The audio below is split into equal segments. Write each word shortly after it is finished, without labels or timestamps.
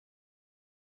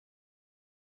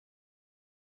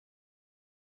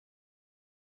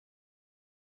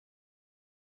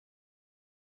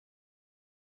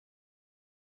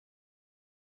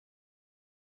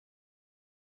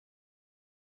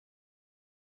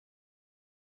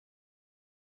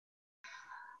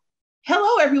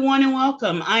Hello, everyone, and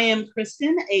welcome. I am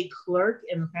Kristen, a clerk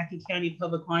in McLib County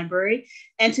Public Library,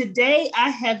 and today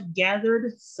I have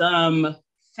gathered some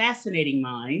fascinating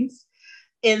minds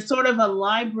in sort of a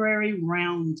library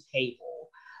roundtable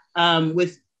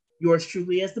with yours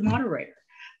truly as the moderator.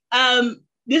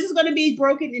 This is going to be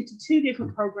broken into two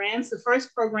different programs. The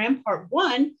first program, part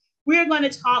one, we're going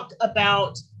to talk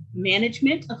about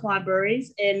management of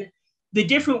libraries and the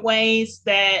different ways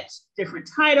that different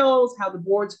titles, how the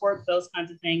boards work, those kinds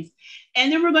of things.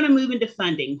 And then we're going to move into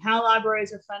funding, how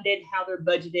libraries are funded, how they're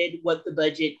budgeted, what the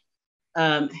budget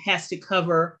has to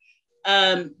cover.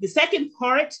 The second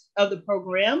part of the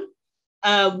program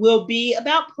will be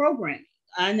about programming.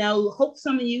 I hope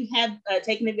some of you have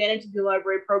taken advantage of the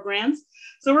library programs.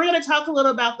 So we're going to talk a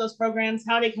little about those programs,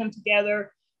 how they come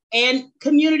together, and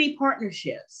community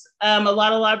partnerships. A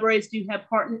lot of libraries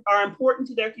are important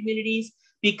to their communities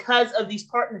because of these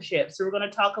partnerships. So we're going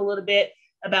to talk a little bit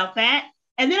about that.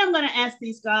 And then I'm going to ask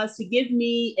these guys to give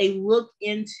me a look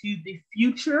into the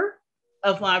future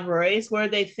of libraries, where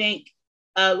they think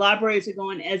libraries are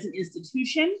going as an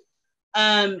institution.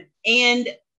 And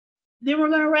then we're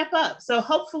going to wrap up. So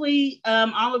hopefully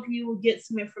all of you will get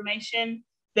some information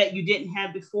that you didn't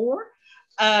have before.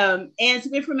 And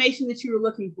some information that you were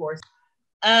looking for.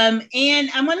 And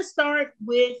I'm going to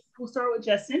we'll start with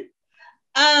Justin.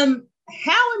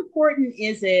 How important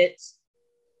is it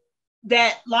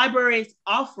that libraries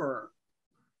offer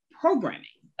programming?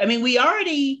 I mean, we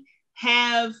already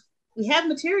have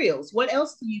materials. What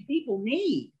else do you people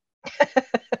need?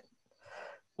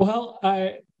 Well,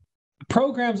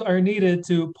 programs are needed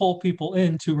to pull people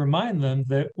in, to remind them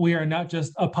that we are not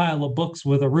just a pile of books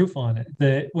with a roof on it,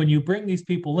 that when you bring these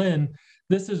people in,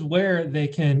 this is where they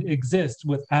can exist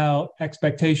without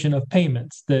expectation of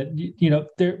payments. That,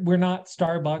 we're not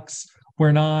Starbucks,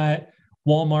 we're not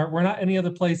Walmart, we're not any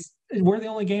other place. We're the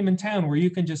only game in town where you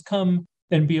can just come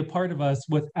and be a part of us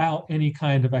without any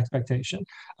kind of expectation.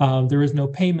 There is no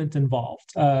payment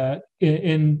involved.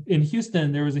 In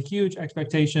Houston, there was a huge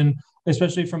expectation,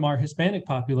 especially from our Hispanic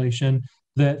population,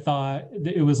 that thought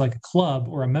that it was like a club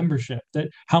or a membership, that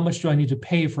how much do I need to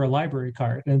pay for a library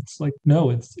card? And it's like, no,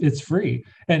 it's free.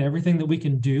 And everything that we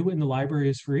can do in the library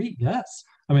is free. Yes.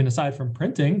 I mean, aside from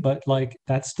printing, but like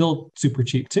that's still super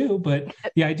cheap too. But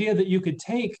the idea that you could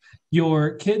take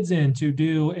your kids in to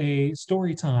do a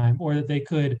story time, or that they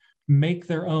could make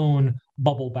their own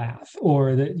bubble bath,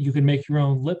 or that you can make your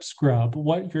own lip scrub,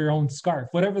 your own scarf,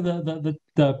 whatever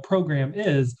the program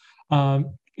is,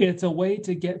 it's a way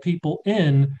to get people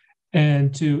in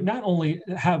and to not only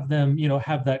have them,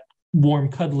 have that warm,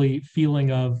 cuddly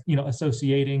feeling of,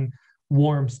 associating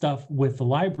warm stuff with the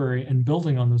library and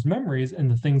building on those memories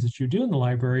and the things that you do in the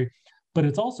library, but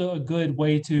it's also a good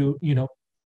way to,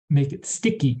 make it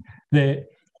sticky, that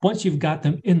once you've got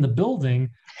them in the building,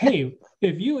 hey,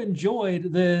 if you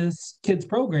enjoyed this kids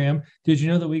program, did you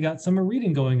know that we got summer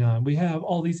reading going on? We have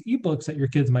all these ebooks that your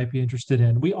kids might be interested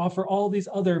in. We offer all these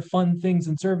other fun things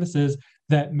and services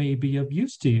that may be of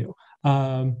use to you.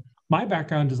 My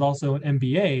background is also an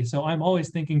MBA, so I'm always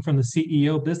thinking from the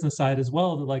CEO business side as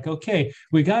well, that like, okay,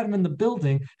 we got them in the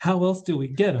building, how else do we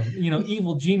get them?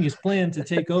 Evil genius plan to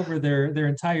take over their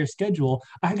entire schedule.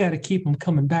 I got to keep them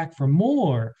coming back for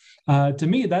more. To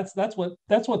me, that's what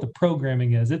the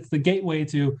programming is. It's the gateway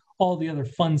to all the other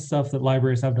fun stuff that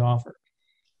libraries have to offer.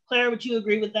 Claire, would you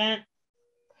agree with that?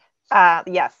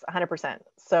 Yes, 100%.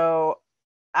 So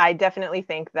I definitely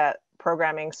think that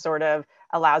programming sort of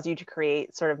allows you to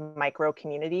create sort of micro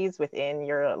communities within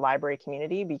your library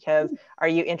community, because are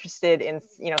you interested in,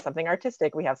 something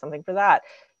artistic? We have something for that.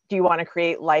 Do you want to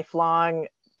create lifelong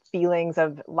feelings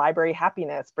of library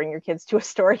happiness? Bring your kids to a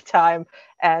story time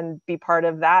and be part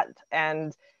of that.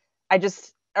 And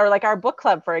or like our book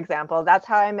club, for example, that's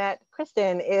how I met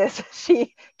Kristen. Is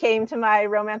she came to my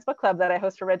romance book club that I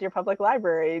host for Red Deer Public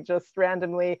Library just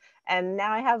randomly. And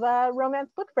now I have a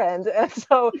romance book friend. And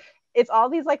so it's all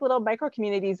these like little micro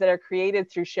communities that are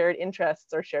created through shared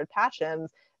interests or shared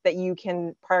passions that you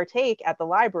can partake at the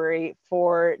library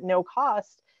for no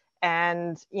cost.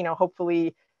 And,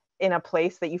 hopefully in a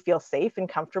place that you feel safe and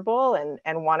comfortable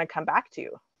and want to come back to.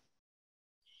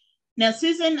 Now,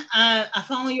 Susan, I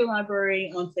follow your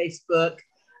library on Facebook,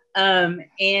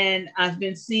 and I've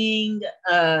been seeing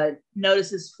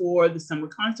notices for the summer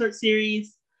concert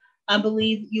series, I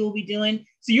believe you will be doing.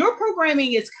 So your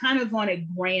programming is kind of on a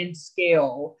grand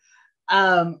scale.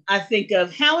 I think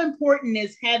of how important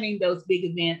is having those big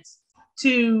events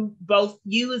to both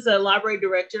you as a library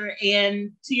director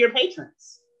and to your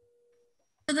patrons.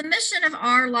 So the mission of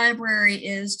our library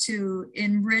is to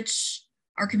enrich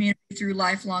our community through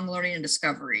lifelong learning and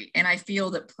discovery. And I feel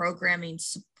that programming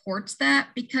supports that,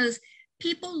 because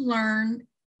people learn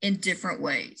in different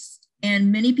ways.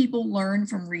 And many people learn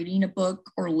from reading a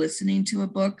book or listening to a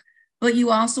book, but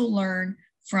you also learn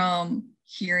from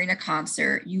hearing a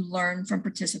concert. You learn from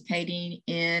participating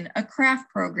in a craft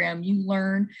program. You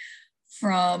learn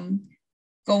from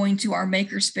going to our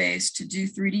makerspace to do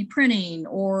 3D printing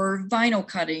or vinyl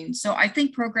cutting. So I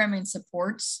think programming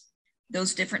supports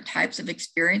those different types of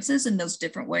experiences and those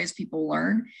different ways people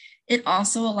learn. It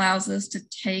also allows us to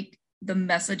take the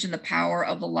message and the power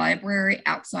of the library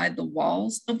outside the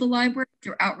walls of the library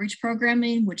through outreach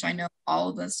programming, which I know all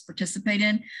of us participate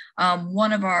in.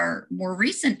 One of our more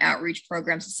recent outreach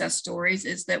program success stories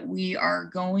is that we are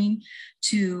going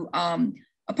to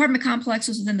apartment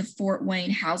complexes within the Fort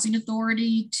Wayne Housing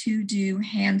Authority to do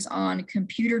hands-on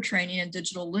computer training and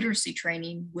digital literacy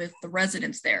training with the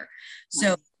residents there.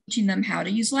 So teaching them how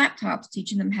to use laptops,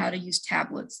 teaching them how to use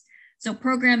tablets. So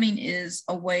programming is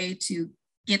a way to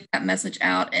get that message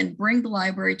out and bring the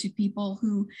library to people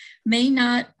who may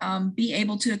not be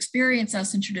able to experience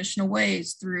us in traditional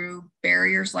ways through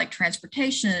barriers like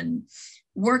transportation,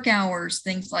 work hours,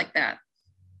 things like that.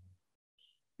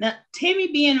 Now,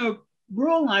 Tammy, being a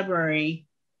rural library,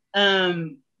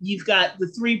 you've got the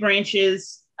 3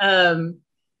 branches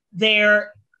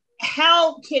there.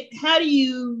 How do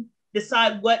you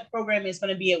decide what program is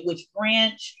going to be at which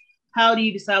branch? How do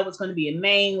you decide what's going to be in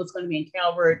Maine, what's going to be in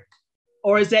Calvert?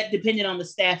 Or is that dependent on the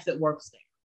staff that works there?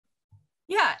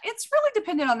 Yeah, it's really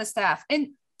dependent on the staff. And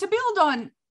to build on,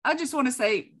 I just want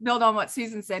to build on what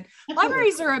Susan said.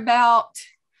 Libraries are about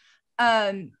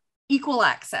equal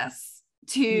access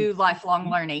to lifelong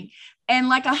learning. And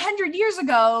like 100 years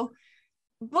ago,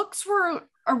 books were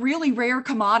a really rare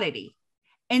commodity.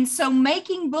 And so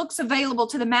making books available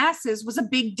to the masses was a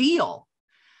big deal.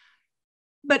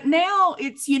 But now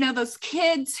it's,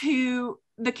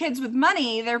 the kids with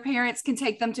money, their parents can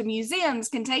take them to museums,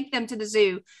 can take them to the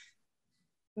zoo.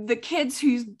 The kids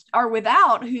who are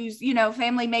without, whose,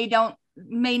 family may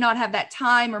not have that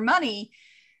time or money,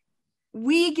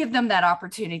 we give them that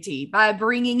opportunity by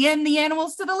bringing in the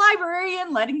animals to the library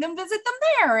and letting them visit them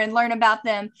there and learn about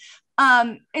them.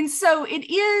 And so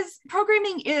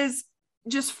programming is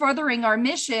just furthering our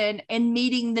mission and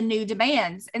meeting the new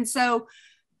demands. And so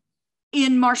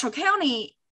in Marshall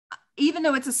County, even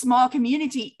though it's a small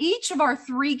community, each of our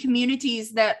 3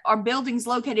 communities that our building's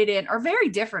located in are very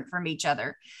different from each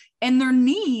other, and their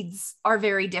needs are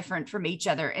very different from each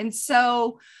other. And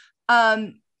so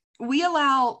we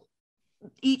allow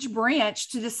each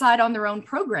branch to decide on their own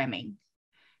programming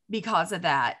because of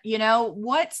that.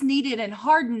 What's needed in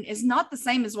Hardin is not the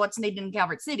same as what's needed in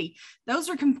Calvert City. Those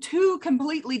are 2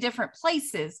 completely different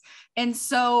places. And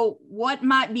so what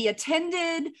might be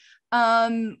attended,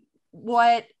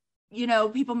 what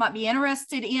people might be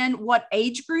interested in, what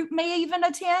age group may even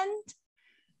attend,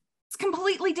 it's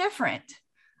completely different.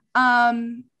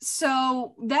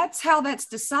 So that's how that's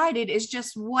decided, is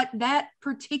just what that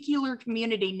particular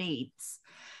community needs.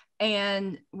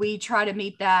 And we try to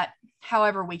meet that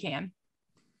however we can.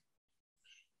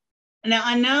 Now,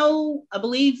 I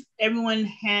believe everyone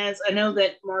has, I know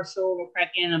that Marshall,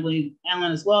 McCracken, I believe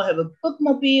Alan as well, have a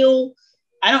bookmobile.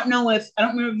 I don't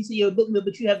remember if you see your bookmobile,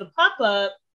 but you have the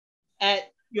pop-up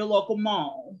at your local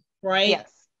mall, right?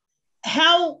 Yes.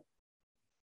 How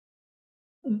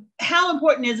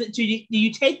important is it do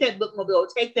you take that bookmobile,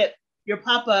 take your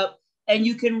pop-up, and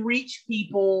you can reach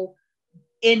people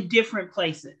in different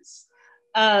places?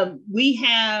 We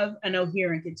have, I know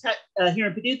here in Kentucky, here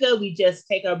in Paducah, we just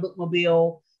take our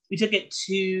bookmobile. We took it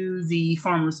to the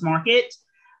farmers market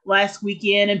last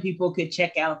weekend, and people could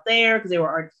check out there because they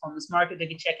were at the farmers market. They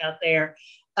could check out there,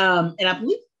 and I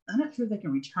believe, I'm not sure if they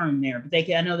can return there, but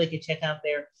I know they could check out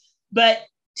there. But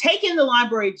taking the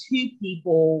library to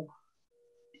people,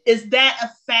 is that a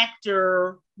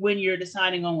factor when you're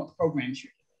deciding on what programs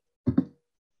you're doing?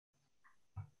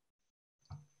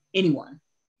 Anyone?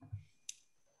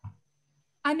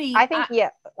 I think, yeah.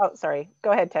 Oh, sorry.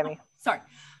 Go ahead, Tammy. Sorry.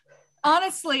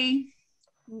 Honestly,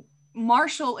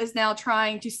 Marshall is now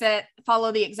trying to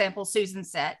follow the example Susan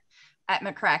set at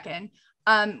McCracken.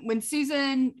 When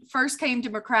Susan first came to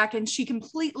McCracken, she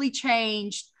completely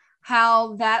changed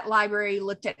how that library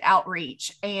looked at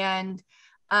outreach. And,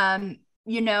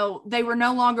 they were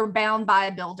no longer bound by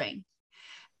a building.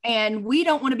 And we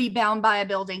don't want to be bound by a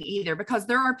building either, because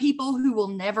there are people who will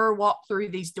never walk through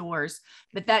these doors.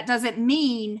 But that doesn't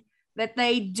mean that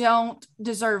they don't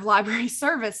deserve library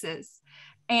services.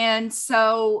 And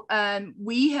so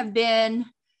we have been,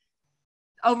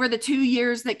 over the 2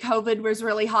 years that COVID was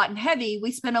really hot and heavy,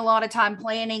 we spent a lot of time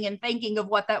planning and thinking of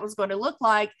what that was going to look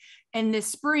like. And this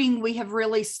spring, we have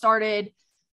really started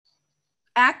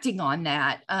acting on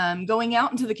that, going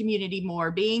out into the community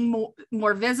more, being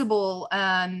more visible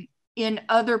in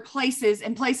other places,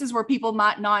 in places where people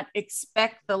might not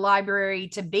expect the library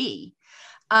to be,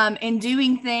 and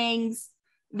doing things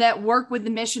that work with the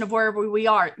mission of wherever we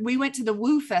are. We went to the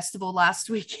Woo Festival last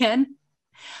weekend,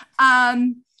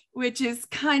 which is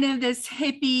kind of this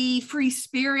hippie free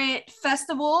spirit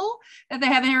festival that they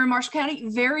have here in Marshall County,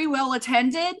 very well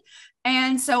attended.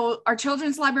 And so our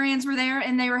children's librarians were there,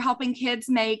 and they were helping kids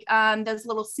make those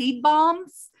little seed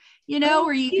bombs,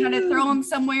 where you kind of throw them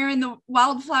somewhere and the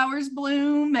wildflowers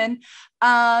bloom. And,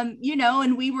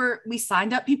 and we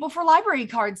signed up people for library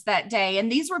cards that day.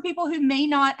 And these were people who may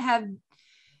not have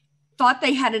thought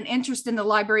they had an interest in the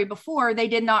library before. They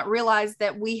did not realize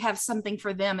that we have something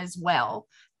for them as well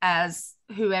as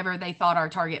whoever they thought our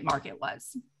target market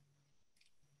was.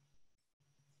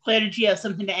 Claire, did you have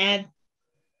something to add?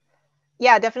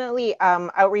 Yeah, definitely.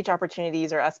 Outreach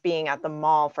opportunities, or us being at the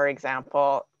mall, for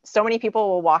example. So many people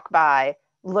will walk by,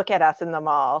 look at us in the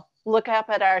mall, look up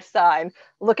at our sign,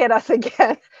 look at us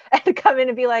again, and come in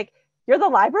and be like, "You're the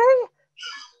library?"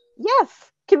 "Yes.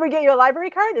 Can we get you a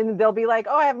library card?" And they'll be like,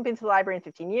 "Oh, I haven't been to the library in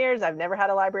 15 years. I've never had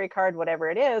a library card,"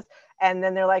 whatever it is. And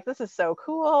then they're like, "This is so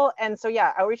cool." And so,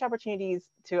 yeah, outreach opportunities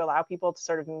to allow people to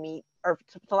sort of meet, or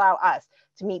to allow us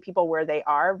to meet people where they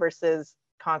are, versus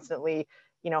constantly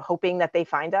hoping that they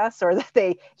find us or that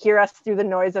they hear us through the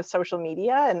noise of social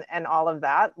media and all of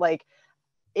that. Like,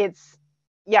 it's,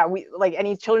 yeah, we like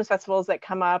any children's festivals that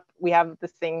come up. We have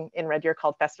this thing in Red Deer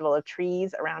called Festival of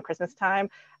Trees around Christmas time,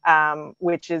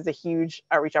 which is a huge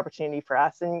outreach opportunity for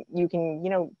us. And you can,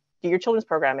 do your children's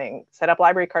programming, set up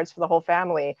library cards for the whole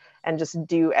family, and just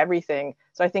do everything.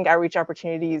 So I think outreach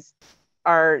opportunities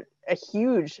are a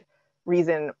huge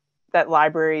reason that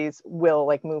libraries will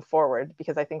move forward,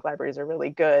 because I think libraries are really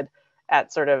good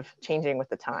at sort of changing with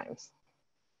the times.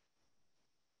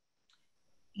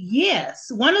 Yes,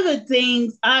 one of the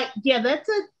things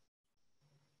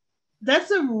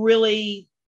that's a really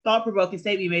thought-provoking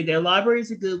statement you made there.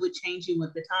 Libraries are good with changing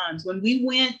with the times. When we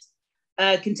went,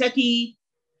 Kentucky,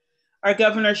 our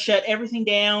governor shut everything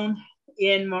down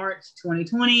in March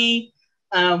 2020.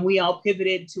 We all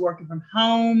pivoted to working from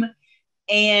home.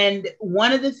 And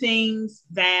one of the things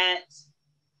that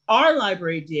our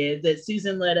library did, that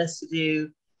Susan led us to do,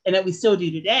 and that we still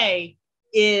do today,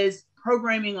 is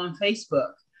programming on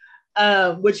Facebook,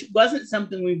 which wasn't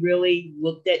something we really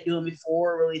looked at doing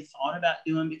before, really thought about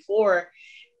doing before.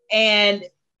 And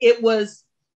it was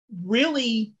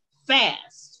really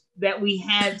fast that we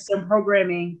had some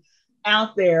programming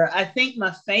out there. I think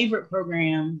my favorite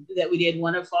program that we did,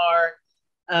 one of our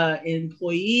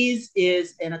employees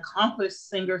is an accomplished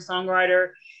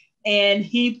singer-songwriter, and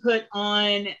he put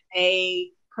on a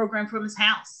program from his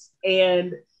house,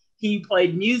 and he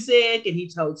played music and he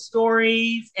told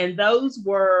stories, and those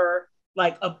were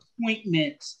like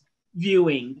appointment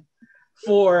viewing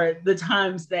for the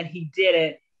times that he did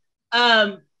it.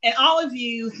 And all of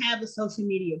you have a social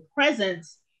media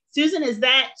presence. Susan, has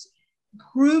that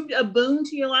proved a boon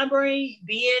to your library,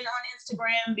 being on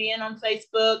Instagram, being on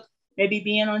Facebook, maybe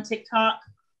being on TikTok?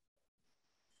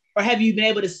 Or have you been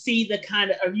able to see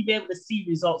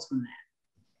results from that?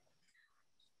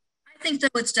 I think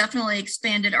that it's definitely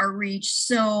expanded our reach.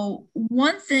 So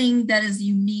one thing that is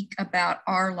unique about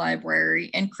our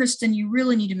library, and Kristen, you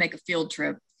really need to make a field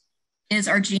trip, is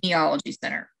our genealogy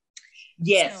center.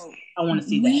 Yes, so I want to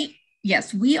see that.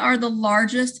 Yes, we are the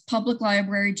largest public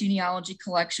library genealogy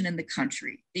collection in the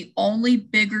country. The only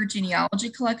bigger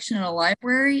genealogy collection in a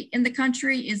library in the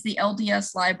country is the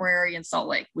LDS library in Salt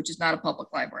Lake, which is not a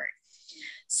public library.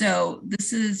 So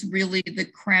this is really the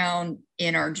crown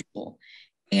in our jewel.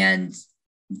 And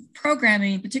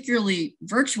programming, particularly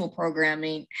virtual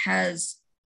programming, has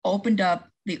opened up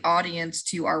the audience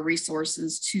to our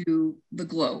resources to the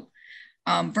globe.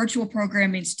 Virtual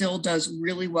programming still does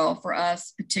really well for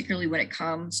us, particularly when it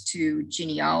comes to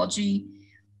genealogy.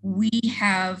 We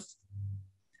have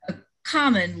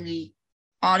commonly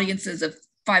audiences of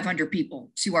 500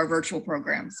 people to our virtual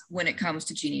programs when it comes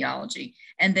to genealogy,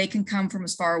 and they can come from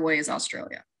as far away as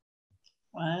Australia.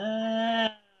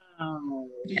 Wow.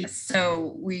 Yes,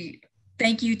 so we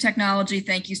thank you, technology,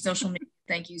 thank you, social media,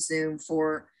 thank you, Zoom,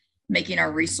 for making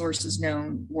our resources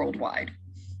known worldwide.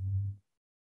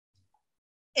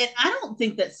 And I don't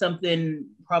think that's something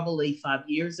probably 5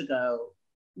 years ago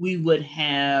we would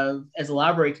have, as a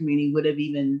library community, would have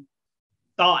even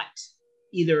thought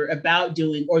either about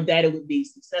doing or that it would be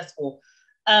successful.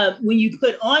 When you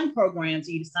put on programs,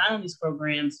 you decide on these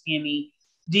programs, Tammy,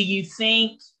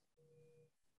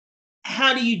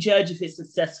 how do you judge if it's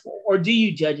successful, or do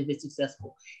you judge if it's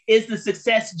successful? Is the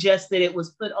success just that it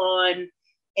was put on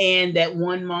and that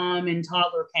one mom and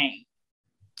toddler came?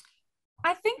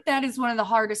 I think that is one of the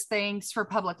hardest things for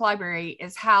public library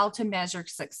is how to measure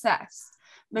success,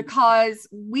 because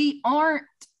we aren't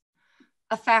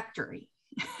a factory.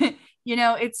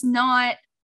 It's not,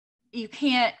 you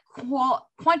can't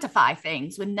quantify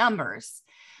things with numbers.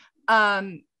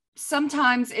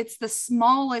 Sometimes it's the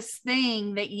smallest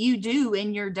thing that you do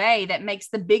in your day that makes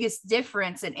the biggest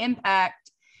difference and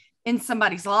impact in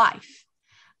somebody's life.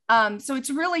 So it's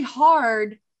really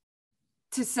hard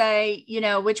to say,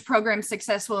 which program's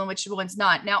successful and which one's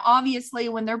not. Now, obviously,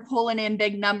 when they're pulling in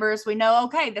big numbers, we know,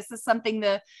 okay, this is something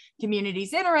the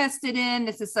community's interested in.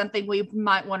 This is something we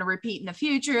might want to repeat in the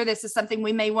future. This is something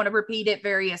we may want to repeat at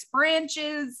various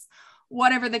branches,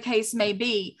 whatever the case may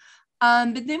be.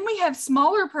 But then we have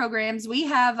smaller programs. We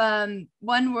have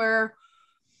one where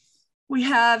we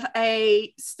have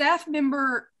a staff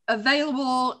member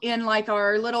available in like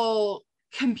our little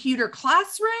computer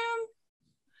classroom.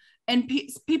 And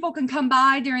people can come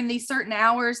by during these certain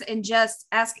hours and just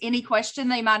ask any question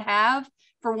they might have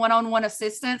for one-on-one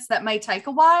assistance that may take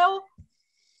a while.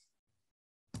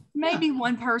 Maybe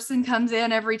one person comes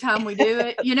in every time we do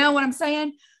it. You know what I'm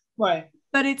saying? Right.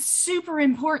 But it's super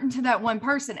important to that one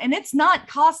person. And it's not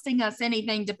costing us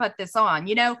anything to put this on.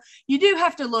 You do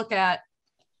have to look at,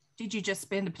 did you just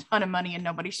spend a ton of money and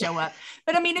nobody show up?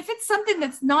 But I mean, if it's something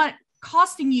that's not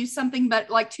costing you something but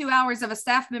like 2 hours of a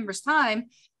staff member's time,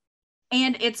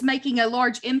 and it's making a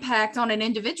large impact on an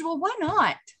individual, why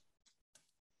not?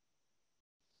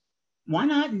 Why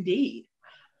not, indeed?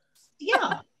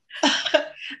 Yeah.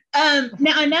 Now,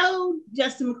 I know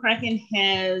Justin McCracken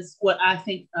has what I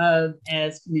think of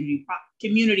as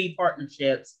community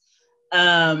partnerships,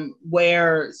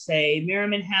 where, say,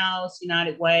 Merriman House,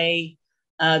 United Way,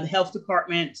 the health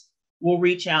department will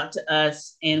reach out to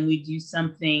us and we do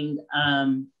something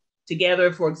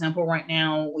together. For example, right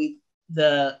now,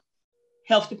 the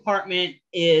health department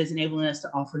is enabling us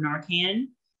to offer Narcan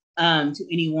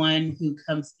to anyone who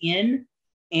comes in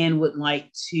and would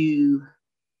like to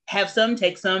have some,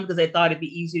 take some, because they thought it'd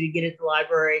be easier to get at the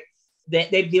library,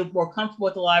 that they'd feel more comfortable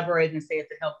at the library than stay at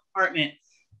the health department.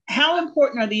 How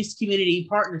important are these community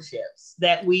partnerships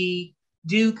that we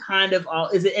do kind of all,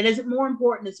 is it more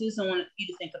important, and Susan, I want you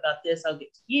to think about this, I'll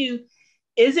get to you.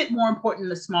 Is it more important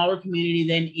in a smaller community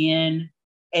than in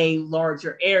a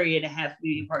larger area to have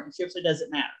community partnerships, or does it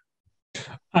matter?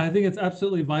 I think it's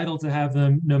absolutely vital to have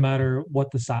them no matter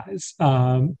what the size.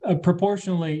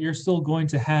 Proportionally, you're still going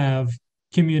to have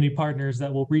community partners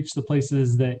that will reach the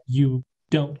places that you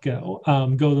don't go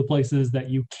the places that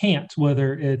you can't,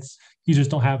 whether it's you just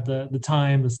don't have the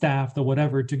time, the staff, the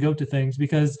whatever to go to things,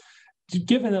 because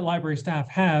given that library staff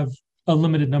have a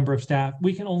limited number of staff,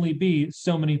 we can only be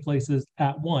so many places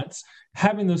at once.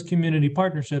 Having those community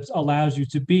partnerships allows you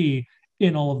to be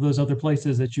in all of those other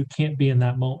places that you can't be in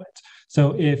that moment.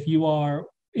 So if you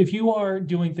are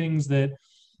doing things that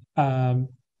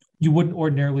you wouldn't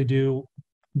ordinarily do,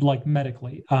 like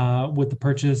medically with the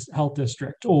Purchase Health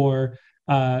District, or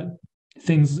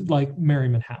things like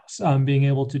Merriman House, being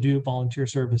able to do volunteer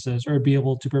services or be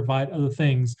able to provide other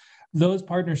things, those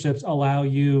partnerships allow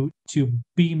you to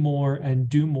be more and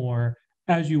do more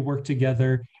as you work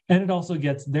together. And it also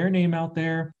gets their name out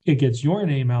there, it gets your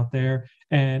name out there,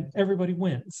 and everybody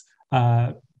wins.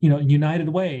 United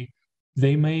Way,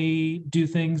 they may do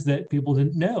things that people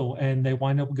didn't know, and they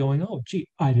wind up going, oh, gee,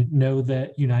 I didn't know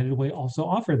that United Way also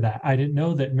offered that. I didn't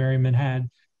know that Merriman had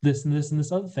this and this and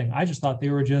this other thing. I just thought they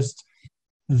were just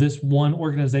this one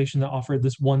organization that offered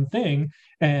this one thing,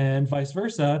 and vice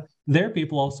versa. Their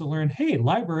people also learn, hey,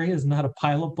 library is not a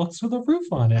pile of books with a roof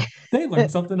on it. They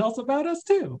learned something else about us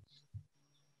too.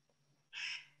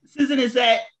 Susan, is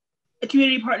that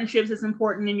community partnerships is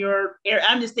important in your area?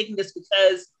 I'm just thinking this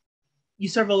because you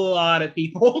serve a lot of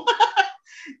people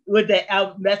with that.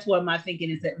 That's what my thinking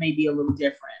is, that may be a little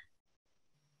different.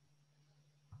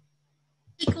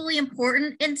 Equally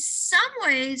important. In some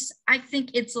ways, I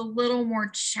think it's a little more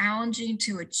challenging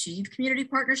to achieve community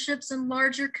partnerships in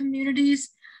larger communities.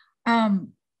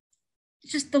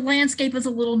 Just the landscape is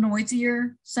a little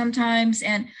noisier sometimes.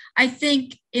 And I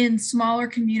think in smaller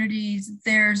communities,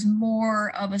 there's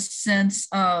more of a sense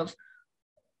of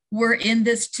we're in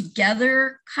this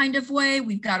together kind of way.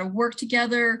 We've got to work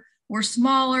together. We're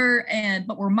smaller,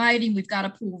 but we're mighty. We've got to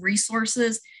pool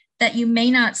resources that you may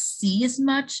not see as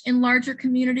much in larger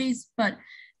communities. But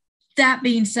that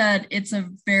being said, it's a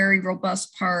very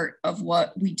robust part of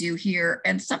what we do here,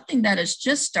 and something that has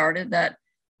just started that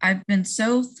I've been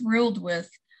so thrilled with.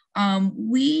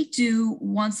 We do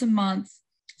once a month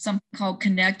something called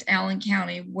Connect Allen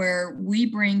County, where we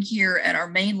bring here at our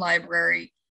main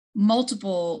library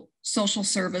multiple social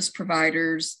service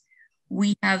providers.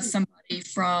 We have somebody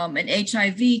from an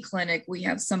HIV clinic. We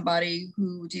have somebody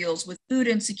who deals with food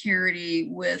insecurity,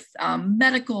 with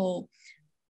medical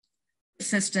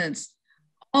assistance,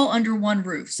 all under one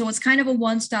roof. So it's kind of a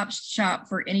one-stop shop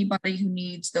for anybody who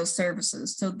needs those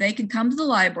services. So they can come to the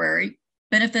library,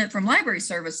 benefit from library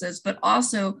services, but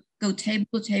also go table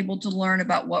to table to learn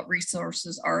about what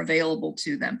resources are available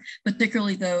to them,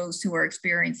 particularly those who are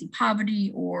experiencing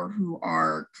poverty or who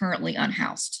are currently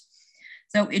unhoused.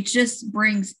 So it just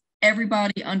brings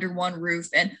everybody under one roof.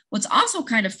 And what's also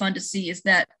kind of fun to see is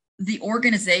that the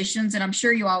organizations, and I'm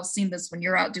sure you all have seen this when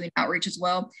you're out doing outreach as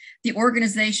well, the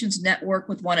organizations network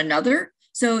with one another.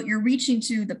 So you're reaching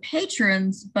to the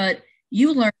patrons, but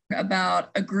you learn about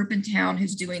a group in town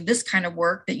who's doing this kind of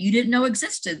work that you didn't know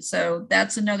existed. So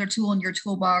that's another tool in your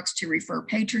toolbox to refer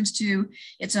patrons to.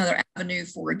 It's another avenue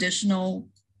for additional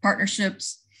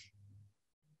partnerships.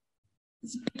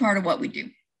 It's a big part of what we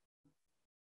do.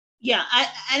 Yeah,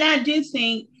 I do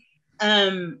think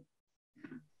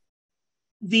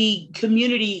the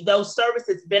community, those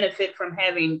services benefit from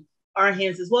having our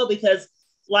hands as well, because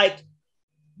like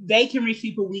they can reach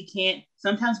people we can't.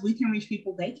 Sometimes we can reach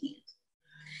people they can't.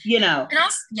 You know. And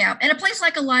also, yeah, and a place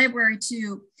like a library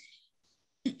too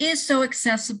is so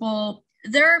accessible.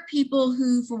 There are people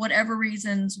who, for whatever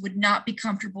reasons, would not be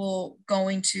comfortable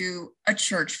going to a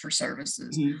church for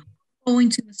services, going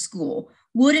to a school,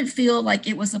 wouldn't feel like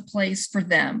it was a place for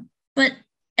them. But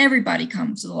everybody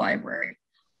comes to the library.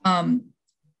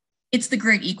 It's the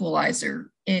great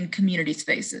equalizer in community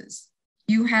spaces.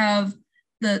 You have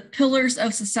the pillars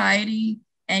of society,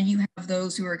 and you have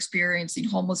those who are experiencing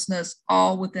homelessness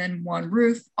all within one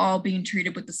roof, all being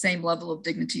treated with the same level of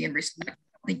dignity and respect.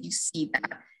 I think you see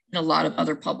that in a lot of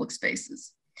other public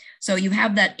spaces. So you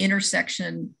have that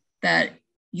intersection that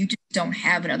you just don't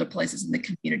have in other places in the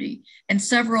community. And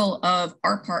several of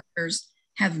our partners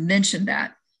have mentioned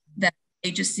that they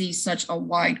just see such a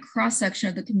wide cross-section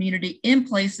of the community in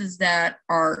places that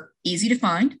are easy to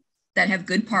find, that have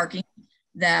good parking,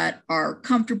 that are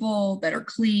comfortable, that are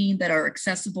clean, that are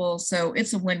accessible. So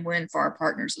it's a win-win for our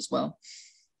partners as well.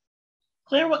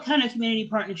 Claire, what kind of community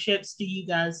partnerships do you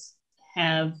guys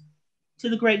have to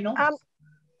the Great North?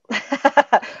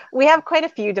 We have quite a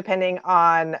few depending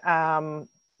on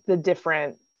the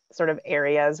different sort of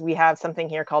areas. We have something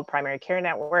here called Primary Care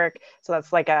Network. So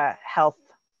that's like a health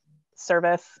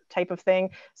service type of thing.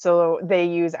 So they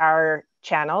use our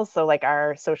channels, so like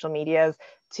our social medias,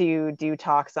 to do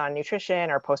talks on nutrition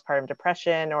or postpartum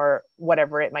depression or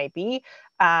whatever it might be.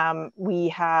 We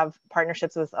have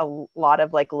partnerships with a lot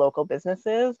of like local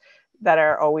businesses that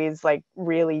are always like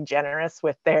really generous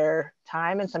with their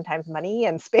time and sometimes money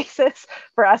and spaces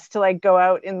for us to like go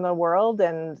out in the world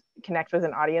and connect with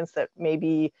an audience that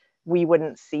maybe we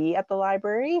wouldn't see at the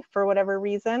library for whatever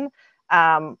reason.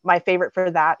 My favorite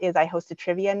for that is I host a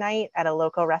trivia night at a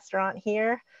local restaurant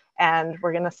here, and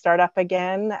we're going to start up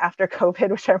again after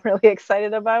COVID, which I'm really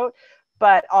excited about.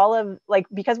 But all of like,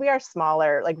 because we are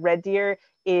smaller, like Red Deer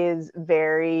is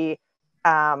very,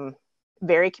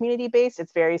 very community based.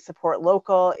 It's very support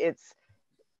local. It's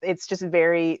just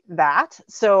very that.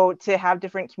 So to have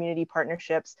different community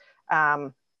partnerships, I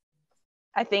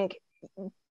think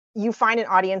you find an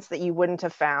audience that you wouldn't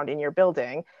have found in your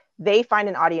building. They find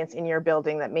an audience in your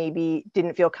building that maybe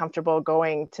didn't feel comfortable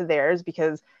going to theirs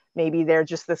because maybe they're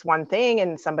just this one thing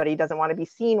and somebody doesn't want to be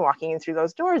seen walking in through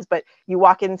those doors. But you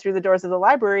walk in through the doors of the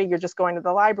library, you're just going to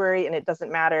the library, and it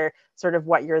doesn't matter sort of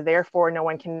what you're there for. No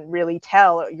one can really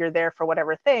tell you're there for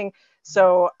whatever thing.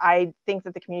 So I think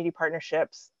that the community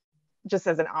partnerships, just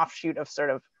as an offshoot of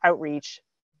sort of outreach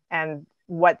and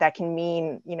what that can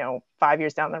mean, 5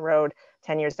 years down the road,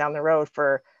 10 years down the road,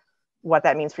 for what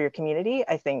that means for your community,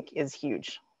 I think is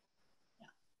huge.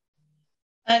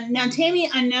 Now, Tammy,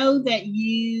 I know that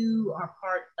you are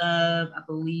part of, I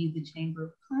believe, the Chamber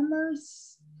of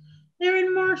Commerce there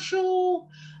in Marshall.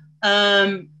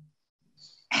 How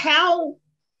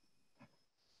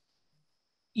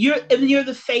you're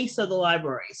the face of the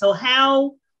library. So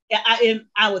how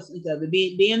I would think of it,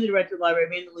 being the director of the library,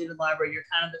 being the leader of the library, you're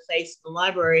kind of the face of the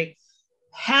library.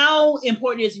 How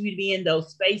important is it for you to be in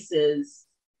those spaces,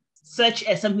 such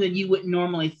as something that you wouldn't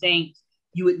normally think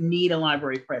you would need a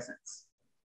library presence?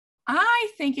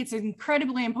 I think it's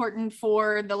incredibly important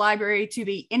for the library to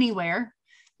be anywhere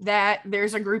that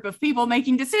there's a group of people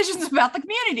making decisions about the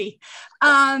community.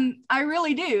 I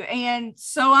really do. And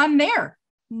so I'm there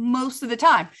most of the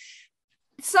time.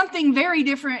 Something very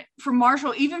different from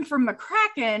Marshall, even from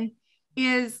McCracken,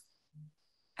 is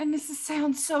and this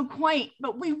sounds so quaint,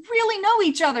 but we really know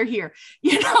each other here.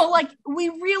 Like we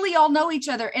really all know each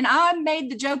other. And I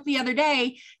made the joke the other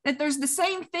day that there's the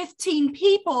same 15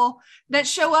 people that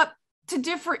show up to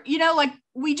different, like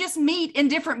we just meet in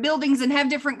different buildings and have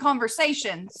different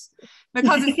conversations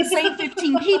because it's the same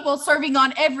 15 people serving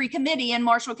on every committee in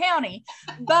Marshall County.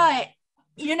 But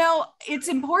it's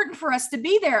important for us to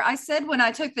be there. I said when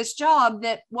I took this job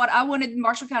that what I wanted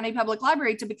Marshall County Public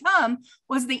Library to become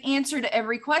was the answer to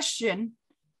every question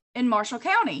in Marshall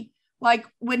County. Like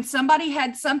when somebody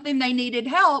had something they needed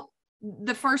help,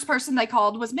 the first person they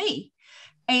called was me.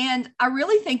 And I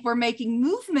really think we're making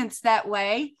movements that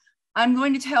way. I'm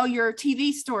going to tell your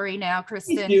TV story now,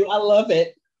 Kristen. Please do. I love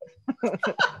it.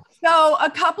 So a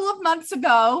couple of months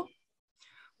ago,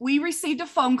 we received a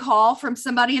phone call from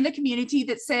somebody in the community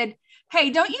that said, hey,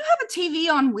 don't you have a TV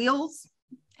on wheels?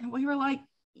 And we were like,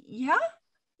 yeah,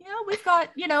 we've got,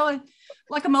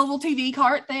 like a mobile TV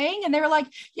cart thing. And they were like,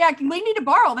 yeah, we need to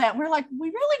borrow that. And we're like, we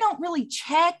really don't really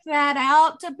check that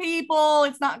out to people.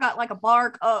 It's not got like a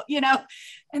barcode,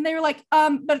 And they were like,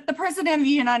 but the president of the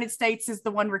United States is the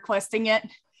one requesting it.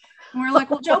 And we're like,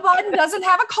 well, Joe Biden doesn't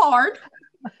have a card,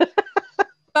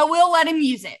 but we'll let him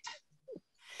use it.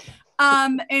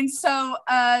 And so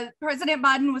President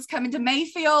Biden was coming to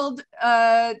Mayfield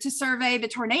to survey the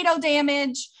tornado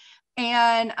damage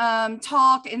and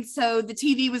talk. And so the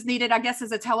TV was needed, I guess,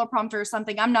 as a teleprompter or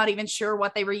something. I'm not even sure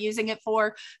what they were using it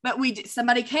for, but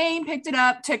somebody came, picked it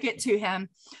up, took it to him.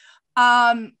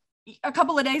 A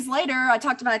couple of days later, I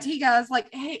talked to my IT guys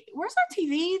like, hey, where's our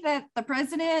TV that the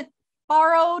president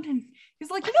borrowed? And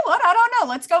he's like, you know what? I don't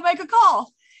know. Let's go make a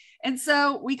call. And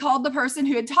so we called the person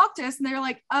who had talked to us and they were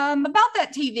like, about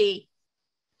that TV,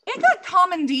 it got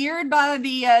commandeered by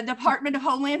the Department of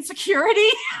Homeland Security.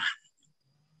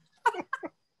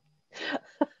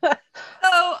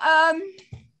 So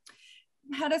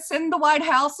had to send the White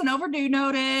House an overdue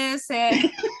notice,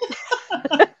 and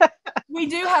we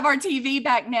do have our TV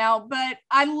back now. But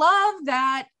I love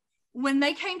that when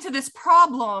they came to this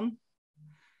problem,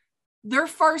 their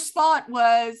first thought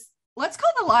was, let's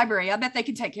call the library. I bet they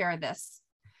can take care of this.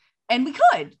 And we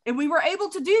could, and we were able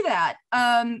to do that.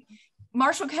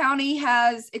 Marshall County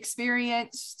has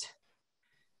experienced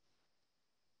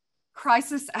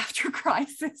crisis after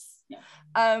crisis.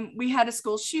 We had a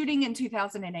school shooting in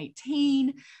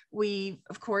 2018.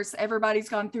 Of course, everybody's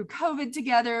gone through COVID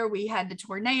together. We had the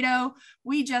tornado.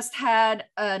 We just had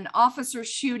an officer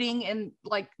shooting in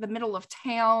like the middle of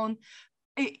town.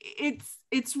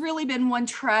 It's really been one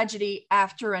tragedy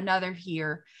after another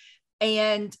here.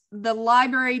 And the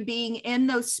library being in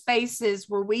those spaces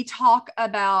where we talk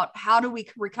about how do we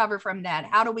recover from that?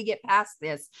 How do we get past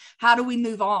this? How do we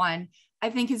move on? I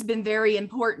think has been very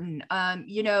important.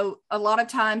 A lot of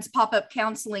times pop-up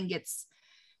counseling gets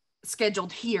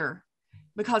scheduled here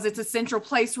because it's a central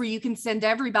place where you can send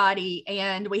everybody,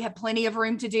 and we have plenty of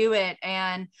room to do it.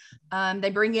 And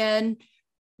they bring in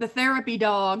the therapy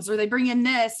dogs, or they bring in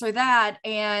this or that,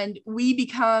 and we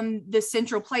become the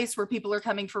central place where people are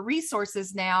coming for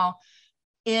resources now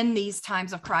in these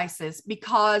times of crisis,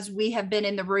 because we have been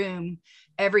in the room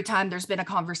every time there's been a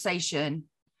conversation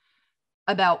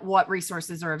about what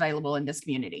resources are available in this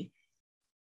community.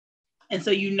 And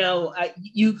so,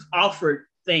 you've offered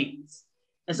things,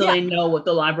 and so they know what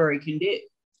the library can do.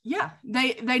 Yeah,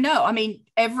 they know. I mean,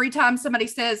 every time somebody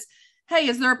says, hey,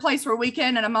 is there a place where we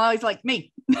can? And I'm always like,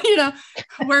 me,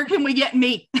 where can we get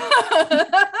meat?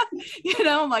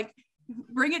 Like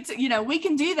bring it to, we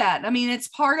can do that. I mean, it's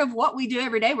part of what we do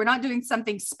every day. We're not doing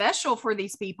something special for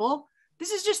these people.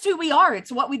 This is just who we are.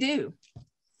 It's what we do.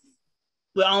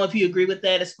 Well, I don't know if you agree with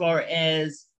that as far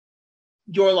as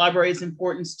your library's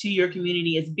importance to your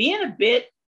community as being a bit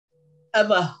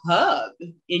of a hub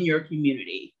in your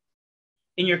community,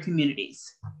 in your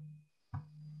communities.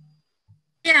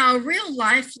 Yeah, a real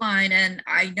lifeline. And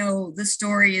I know this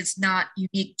story is not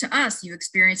unique to us. You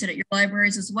experience it at your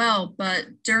libraries as well.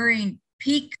 But during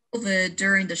peak COVID,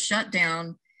 during the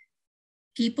shutdown,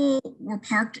 people were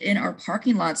parked in our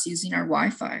parking lots using our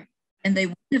Wi-Fi, and they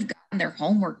wouldn't have gotten their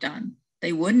homework done.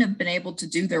 They wouldn't have been able to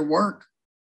do their work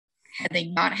had they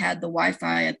not had the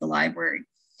Wi-Fi at the library.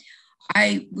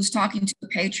 I was talking to a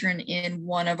patron in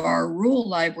one of our rural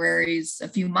libraries a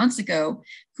few months ago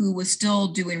who was still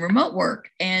doing remote work,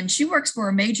 and she works for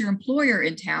a major employer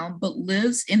in town, but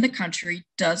lives in the country,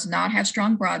 does not have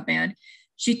strong broadband.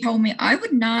 She told me, I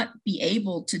would not be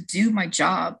able to do my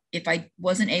job if I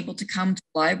wasn't able to come to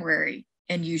the library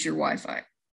and use your Wi-Fi.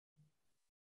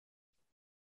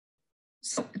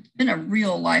 So it's been a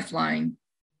real lifeline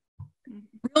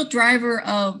real driver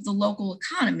of the local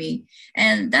economy.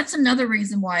 And that's another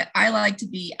reason why I like to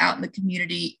be out in the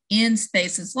community in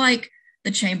spaces like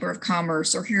the Chamber of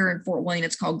Commerce, or here in Fort Wayne,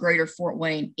 it's called Greater Fort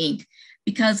Wayne, Inc.,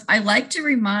 because I like to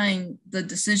remind the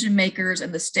decision makers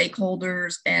and the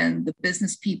stakeholders and the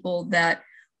business people that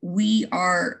we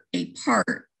are a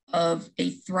part of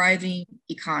a thriving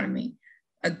economy.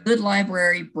 A good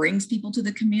library brings people to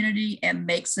the community and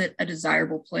makes it a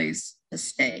desirable place to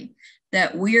stay.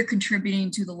 That we are contributing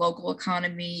to the local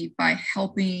economy by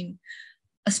helping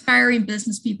aspiring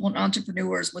business people and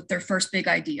entrepreneurs with their first big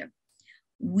idea.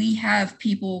 We have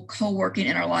people co-working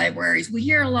in our libraries. We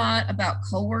hear a lot about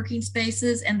co-working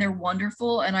spaces, and they're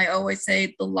wonderful. And I always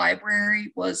say the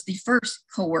library was the first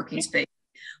co-working space.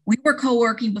 We were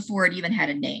co-working before it even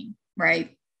had a name,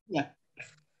 right? Yeah.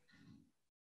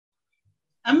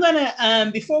 I'm gonna,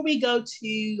 before we go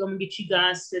to, I'm gonna get you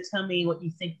guys to tell me what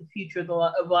you think the future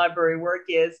of library work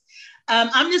is.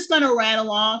 I'm just gonna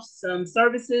rattle off some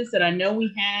services that I know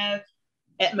we have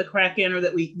at McCracken, or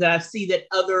that I see that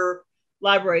other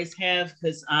libraries have,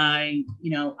 because I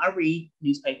read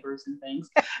newspapers and things.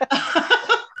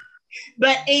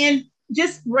 And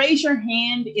just raise your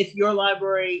hand if your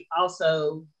library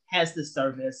also has this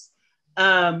service.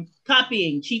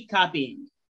 Copying, cheap faxing,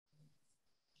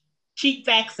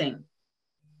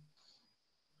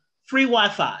 free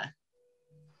Wi-Fi.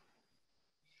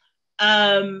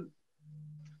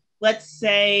 Let's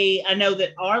say, I know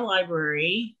that our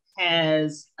library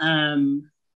has,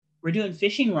 we're doing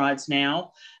fishing rods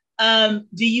now.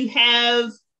 Do you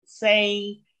have,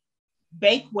 say,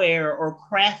 bakeware or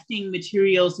crafting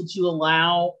materials that you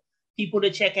allow people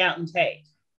to check out and take?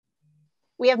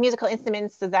 We have musical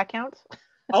instruments. Does that count?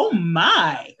 Oh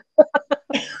my.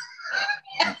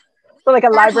 So like a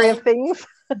library of things.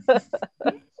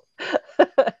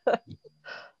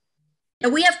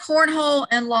 And we have cornhole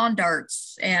and lawn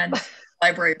darts and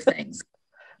library of things.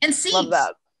 And seeds. Love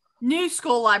that. New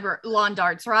school library lawn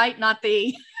darts, right? Not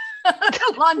the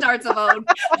lawn darts of old.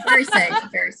 Very safe,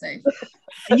 very safe.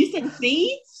 And you said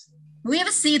seeds? We have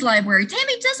a seed library.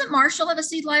 Tammy, doesn't Marshall have a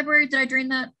seed library? Did I dream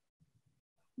that?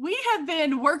 We have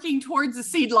been working towards a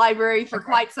seed library for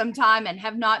quite some time and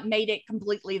have not made it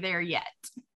completely there yet.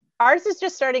 Ours is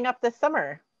just starting up this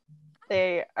summer.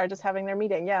 They are just having their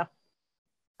meeting, yeah.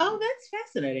 Oh, that's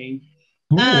fascinating.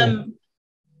 Ooh.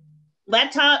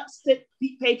 Laptops that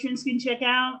patrons can check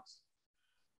out.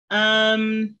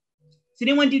 Does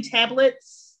anyone do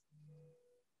tablets?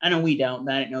 I know we don't,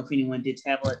 but I don't know if anyone did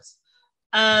tablets.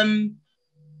 I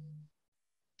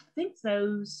think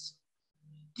those.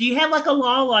 Do you have like a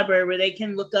law library where they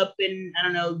can look up and, I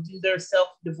don't know, do their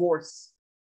self-divorce,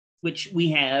 which we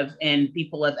have, and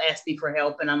people have asked me for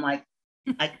help, and I'm like,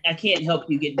 I can't help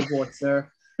you get divorced,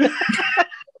 sir.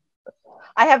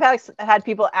 I have had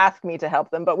people ask me to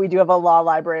help them, but we do have a law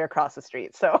library across the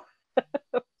street. So,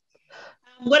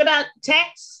 what about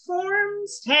tax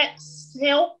forms, tax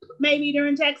help, maybe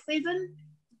during tax season?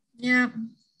 Yeah.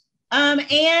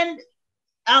 And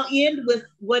I'll end with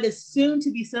what is soon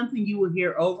to be something you will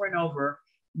hear over and over.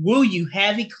 Will you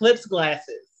have eclipse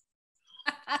glasses?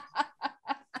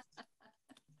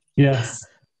 Yes.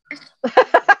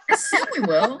 Soon we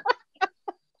will.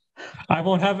 I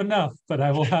won't have enough, but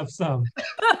I will have some.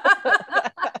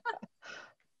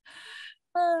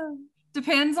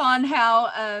 Depends on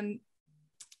how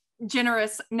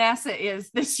generous NASA is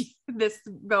this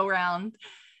go round.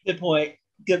 Good point.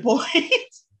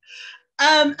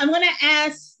 I'm going to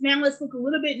ask, now let's look a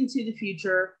little bit into the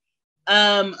future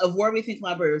of where we think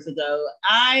libraries will go.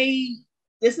 I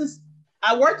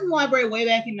worked in the library way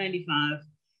back in 95,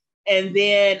 and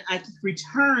then I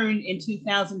returned in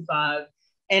 2005,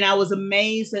 and I was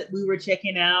amazed that we were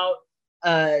checking out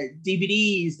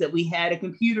DVDs, that we had a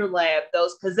computer lab,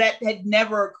 because that had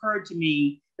never occurred to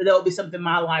me that would be something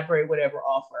my library would ever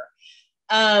offer.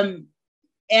 And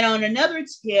on another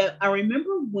tip, I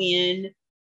remember when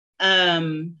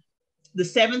the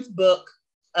 7th book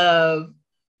of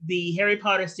the Harry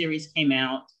Potter series came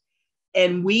out,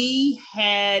 and we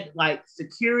had like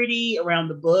security around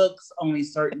the books. Only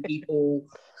certain people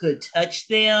could touch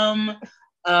them.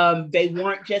 They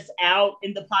weren't just out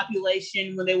in the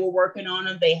population when they were working on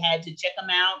them. They had to check them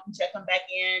out and check them back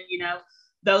in,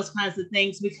 those kinds of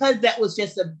things, because that was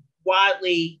just a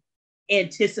widely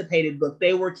anticipated book.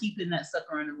 They were keeping that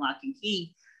sucker under lock and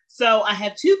key. So I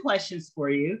have 2 questions for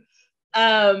you.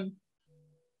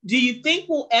 Do you think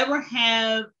we'll ever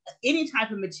have any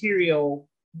type of material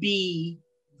be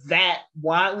that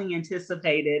widely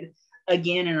anticipated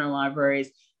again in our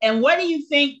libraries? And what do you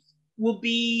think will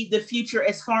be the future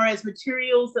as far as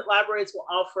materials that libraries will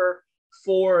offer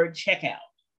for checkout?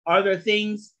 Are there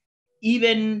things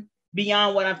even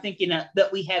beyond what I'm thinking of,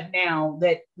 that we have now,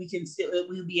 that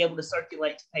we'll be able to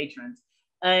circulate to patrons.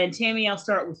 And Tammy, I'll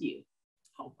start with you.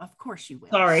 Oh, of course you will.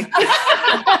 Sorry.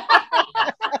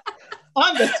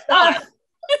 On the spot.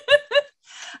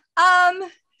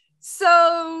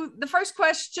 So the first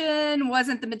question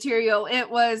wasn't the material. It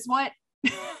was what?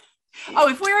 Oh,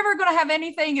 if we're ever going to have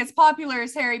anything as popular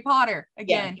as Harry Potter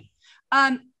again.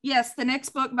 Yeah. Yes, the next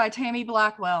book by Tammy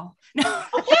Blackwell.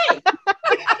 Okay.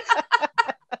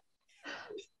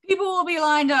 People will be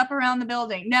lined up around the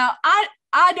building. Now,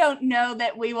 I don't know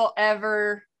that we will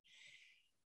ever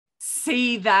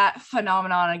see that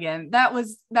phenomenon again. That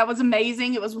was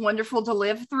amazing. It was wonderful to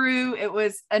live through. It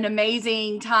was an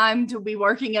amazing time to be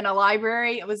working in a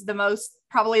library. It was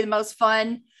probably the most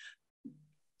fun.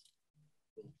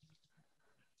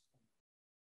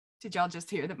 Did y'all just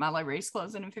hear that my library is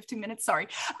closing in 15 minutes? Sorry.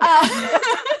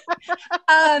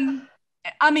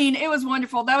 I mean, it was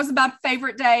wonderful. That was my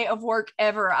favorite day of work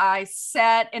ever. I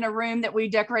sat in a room that we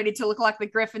decorated to look like the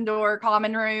Gryffindor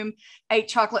common room, ate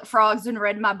chocolate frogs, and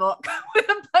read my book with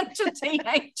a bunch of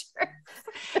teenagers.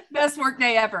 Best work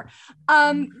day ever.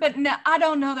 But no, I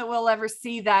don't know that we'll ever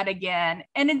see that again.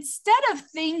 And instead of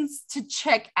things to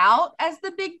check out as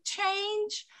the big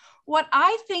change, what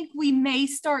I think we may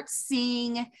start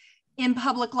seeing in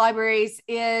public libraries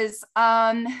is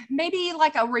maybe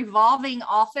like a revolving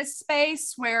office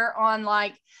space where on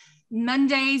like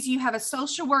Mondays you have a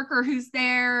social worker who's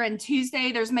there, and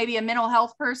Tuesday there's maybe a mental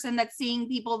health person that's seeing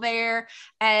people there,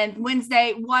 and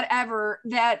Wednesday whatever,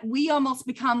 that we almost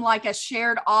become like a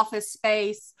shared office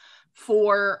space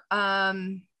for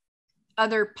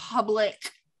other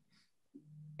public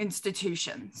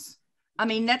institutions. I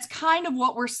mean, that's kind of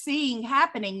what we're seeing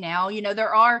happening now. You know,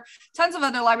 there are tons of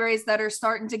other libraries that are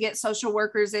starting to get social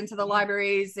workers into the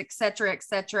libraries, et cetera, et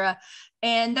cetera.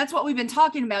 And that's what we've been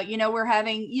talking about. You know, we're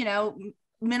having, you know,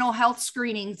 mental health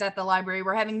screenings at the library.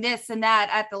 We're having this and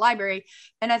that at the library.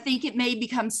 And I think it may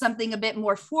become something a bit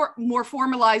more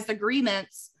formalized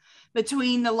agreements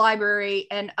between the library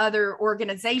and other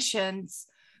organizations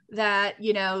that,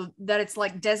 you know, that it's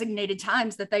like designated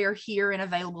times that they are here and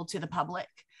available to the public.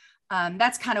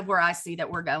 That's kind of where I see that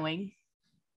we're going.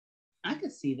 I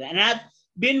could see that. And I've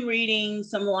been reading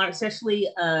some, especially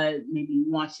maybe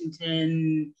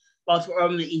Washington, Baltimore,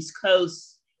 on the East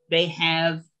Coast. They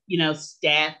have, you know,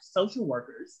 staff social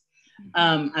workers.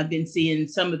 I've been seeing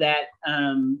some of that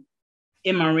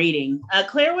in my reading.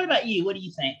 Claire, what about you? What do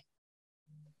you think?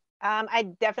 I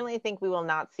definitely think we will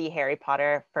not see Harry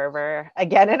Potter fervor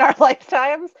again in our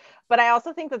lifetimes. But I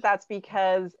also think that that's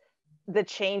because the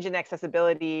change in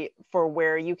accessibility for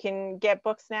where you can get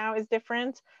books now is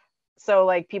different. So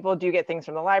like people do get things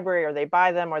from the library, or they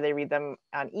buy them, or they read them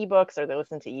on ebooks, or they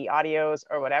listen to e-audios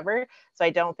or whatever. So I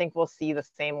don't think we'll see the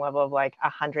same level of like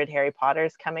 100 Harry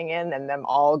Potters coming in and them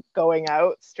all going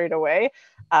out straight away.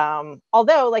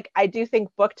 Although like I do think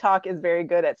Book Talk is very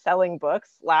good at selling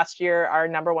books. Last year, our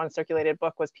 #1 circulated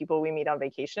book was People We Meet on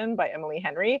Vacation by Emily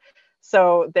Henry.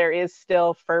 So there is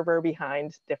still fervor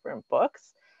behind different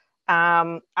books.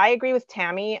 I agree with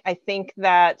Tammy. I think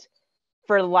that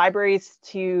for libraries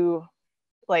to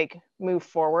like move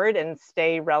forward and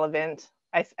stay relevant,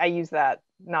 I use that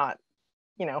not,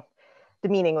 you know,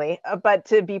 demeaningly, but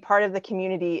to be part of the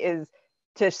community is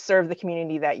to serve the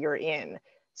community that you're in.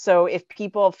 So if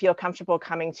people feel comfortable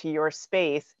coming to your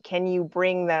space, can you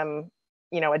bring them,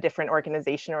 you know, a different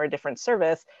organization or a different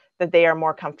service that they are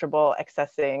more comfortable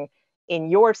accessing in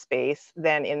your space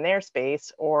than in their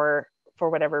space, or for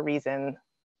whatever reason,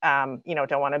 you know,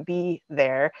 don't want to be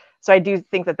there. So I do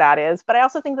think that that is, but I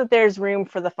also think that there's room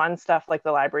for the fun stuff like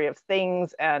the Library of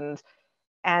Things and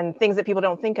things that people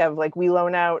don't think of, like we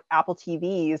loan out Apple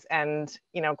TVs and,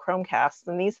 you know, Chromecasts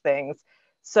and these things.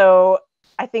 So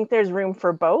I think there's room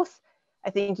for both. I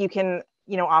think you can,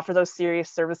 you know, offer those serious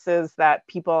services that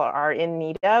people are in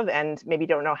need of and maybe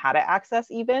don't know how to access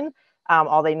even.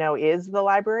 All they know is the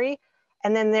library.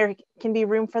 And then there can be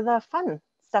room for the fun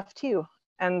stuff too.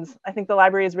 And I think the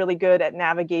library is really good at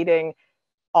navigating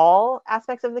all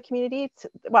aspects of the community to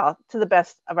the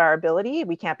best of our ability.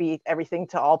 We can't be everything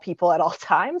to all people at all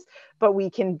times, but we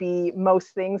can be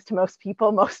most things to most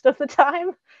people most of the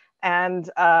time. And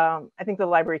I think the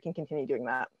library can continue doing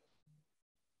that.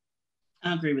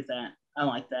 I agree with that. I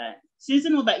like that.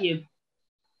 Susan, what about you?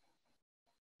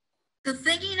 So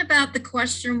thinking about the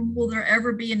question, will there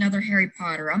ever be another Harry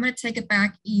Potter? I'm going to take it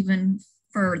back even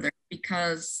further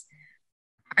because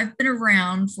I've been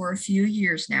around for a few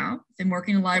years now. I've been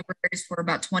working in libraries for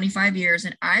about 25 years.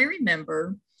 And I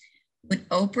remember when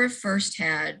Oprah first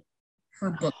had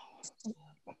her books.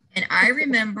 And I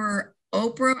remember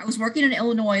Oprah, I was working in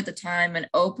Illinois at the time, and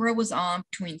Oprah was on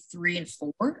between 3 and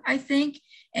 4, I think.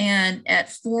 And at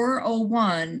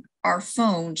 4:01, our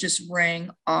phone just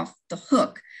rang off the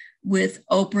hook with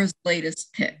Oprah's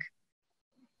latest pick.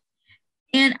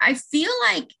 And I feel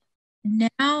like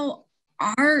now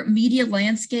our media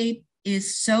landscape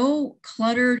is so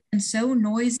cluttered and so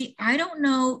noisy. I don't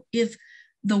know if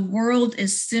the world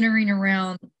is centering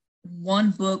around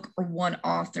one book or one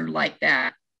author like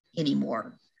that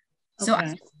anymore. So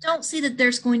I don't see that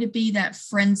there's going to be that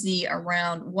frenzy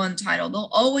around one title.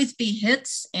 There'll always be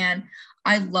hits, and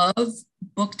I love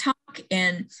book talk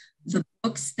and the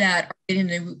books that are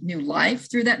getting a new life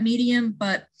through that medium,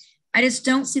 but I just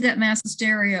don't see that mass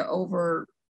hysteria over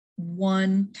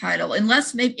one title,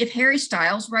 unless maybe if Harry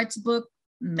Styles writes a book,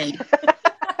 maybe.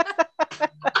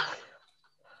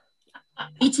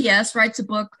 BTS writes a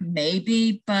book,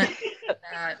 maybe, but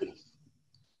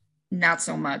not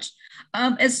so much.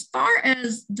 As far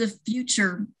as the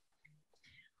future,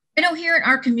 I know here in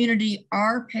our community,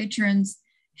 our patrons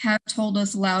have told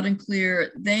us loud and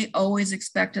clear, they always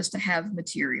expect us to have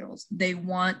materials. They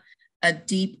want a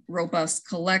deep, robust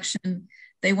collection.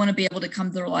 They want to be able to come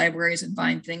to their libraries and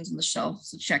find things on the shelves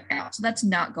to check out. So that's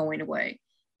not going away.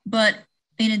 But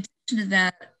in addition to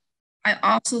that, I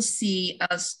also see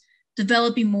us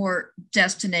developing more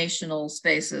destinational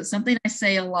spaces. Something I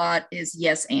say a lot is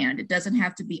yes, and it doesn't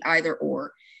have to be either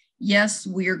or. Yes,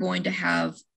 we are going to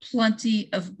have plenty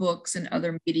of books and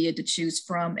other media to choose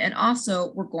from. And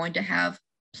also we're going to have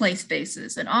play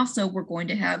spaces. And also we're going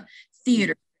to have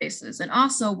theater spaces. And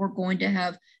also we're going to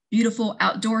have beautiful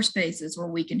outdoor spaces where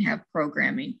we can have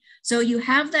programming. So you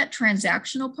have that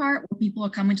transactional part where people are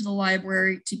coming to the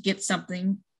library to get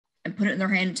something and put it in their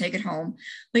hand and take it home.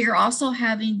 But you're also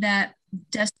having that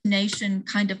destination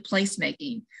kind of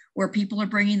placemaking where people are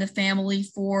bringing the family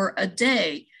for a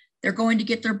day. They're going to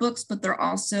get their books, but they're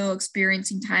also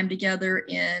experiencing time together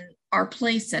in our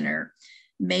play center.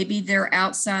 Maybe they're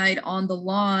outside on the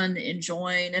lawn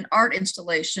enjoying an art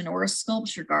installation or a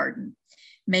sculpture garden.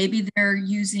 Maybe they're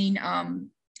using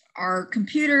our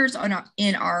computers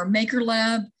in our maker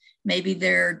lab. Maybe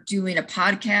they're doing a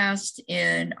podcast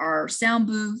in our sound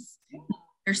booth.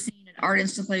 They're seeing an art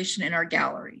installation in our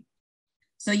gallery.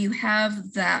 So you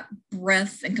have that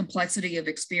breadth and complexity of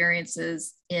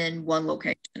experiences in one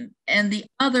location. And the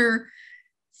other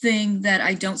thing that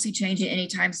I don't see changing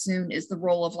anytime soon is the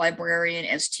role of librarian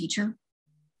as teacher.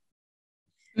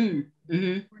 Mm-hmm.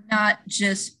 We're not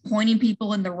just pointing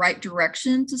people in the right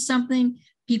direction to something.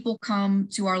 People come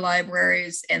to our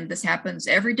libraries, and this happens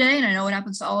every day. And I know it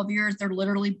happens to all of yours. They're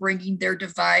literally bringing their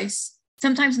device,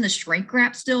 sometimes in the shrink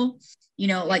wrap still,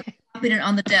 like putting it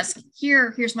on the desk.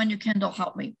 Here's my new Kindle,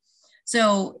 help me.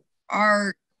 So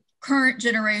our current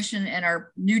generation and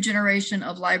our new generation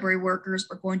of library workers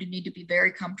are going to need to be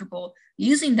very comfortable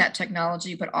using that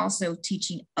technology, but also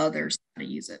teaching others how to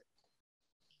use it.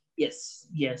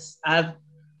 Yes. I've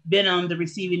been on the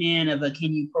receiving end of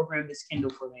can you program this Kindle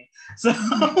for me? So,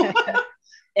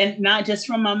 and not just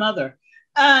from my mother.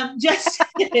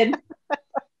 Justin.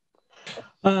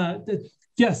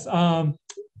 Yes.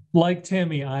 Like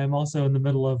Tammy, I'm also in the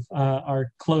middle of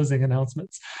our closing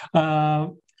announcements.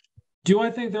 Do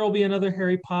I think there will be another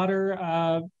Harry Potter?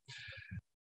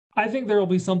 I think there will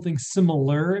be something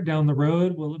similar down the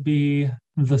road. Will it be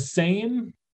the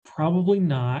same? Probably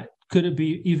not. Could it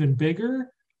be even bigger?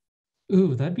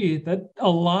 Ooh, that a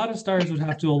lot of stars would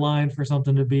have to align for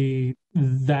something to be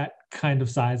that kind of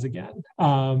size again.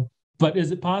 But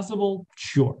is it possible?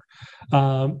 Sure.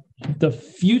 The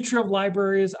future of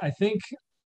libraries, I think,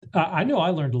 I know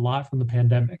I learned a lot from the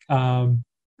pandemic.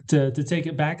 To take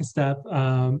it back a step,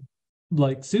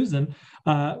 like Susan,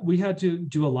 we had to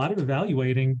do a lot of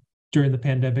evaluating during the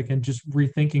pandemic and just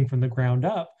rethinking from the ground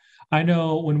up. I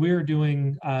know when we were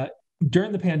doing,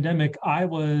 during the pandemic, I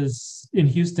was in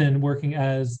Houston working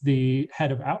as the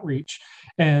head of outreach.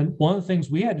 And one of the things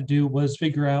we had to do was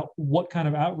figure out what kind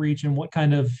of outreach and what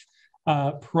kind of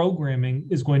programming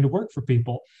is going to work for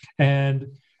people. And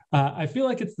I feel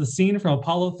like it's the scene from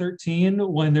Apollo 13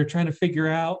 when they're trying to figure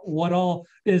out what all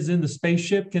is in the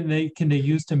spaceship. Can they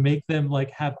use to make them like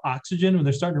have oxygen when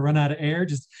they're starting to run out of air?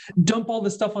 Just dump all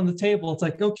this stuff on the table. It's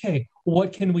like, okay,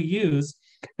 what can we use?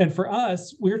 And for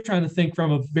us, we're trying to think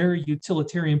from a very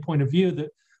utilitarian point of view that,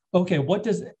 okay, what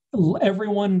does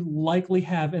everyone likely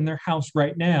have in their house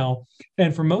right now?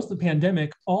 And for most of the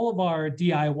pandemic, all of our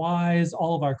DIYs,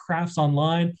 all of our crafts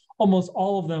online, almost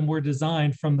all of them were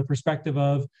designed from the perspective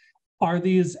of, are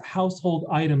these household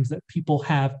items that people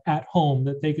have at home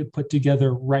that they could put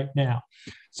together right now?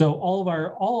 So all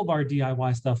of our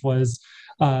DIY stuff was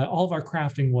all of our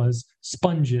crafting was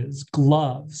sponges,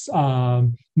 gloves,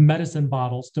 medicine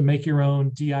bottles to make your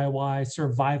own DIY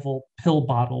survival pill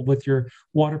bottle with your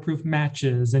waterproof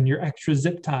matches and your extra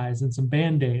zip ties and some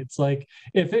Band-Aids. Like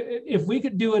if we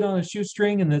could do it on a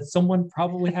shoestring and that someone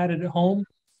probably had it at home,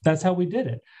 that's how we did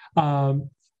it.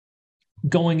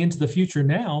 Going into the future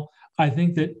now, I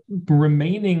think that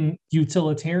remaining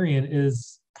utilitarian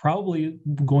is probably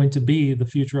going to be the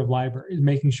future of libraries,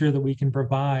 making sure that we can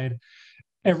provide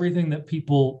everything that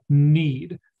people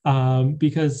need,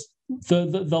 because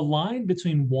the line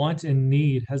between want and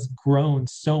need has grown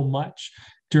so much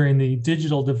during the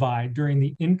digital divide, during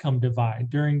the income divide,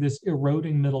 during this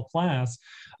eroding middle class.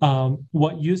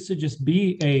 What used to just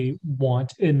be a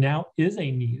want and now is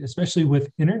a need, especially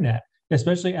with internet,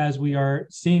 especially as we are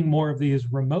seeing more of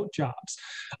these remote jobs.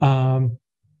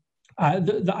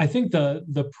 I think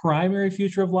the primary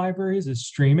future of libraries is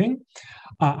streaming.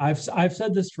 I've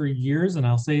said this for years, and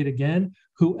I'll say it again.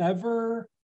 Whoever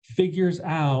figures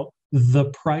out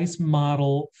the price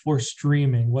model for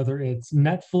streaming, whether it's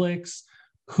Netflix,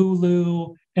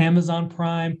 Hulu, Amazon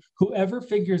Prime, whoever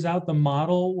figures out the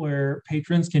model where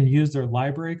patrons can use their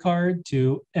library card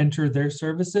to enter their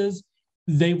services,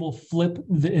 they will flip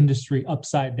the industry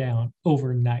upside down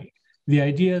overnight. The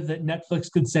idea that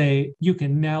Netflix could say, you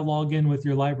can now log in with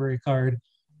your library card,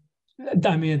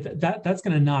 I mean, that's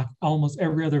going to knock almost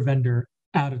every other vendor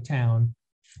out of town,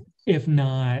 if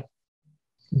not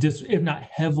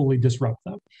heavily disrupt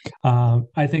them.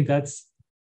 I think that's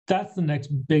the next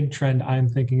big trend I'm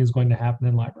thinking is going to happen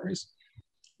in libraries.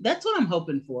 That's what I'm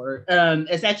hoping for.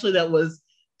 It's actually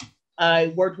I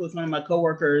worked with one of my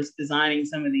coworkers designing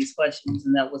some of these questions,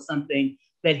 and that was something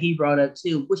that he brought up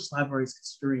too, which libraries could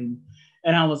stream.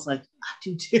 And I was like, I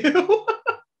do too.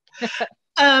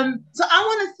 So I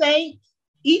want to thank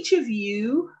each of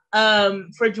you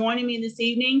for joining me this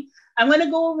evening. I'm going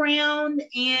to go around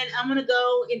and I'm going to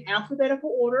go in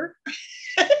alphabetical order.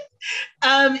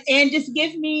 And just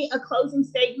give me a closing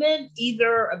statement,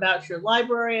 either about your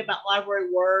library, about library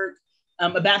work,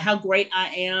 about how great I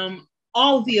am,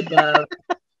 all of the above.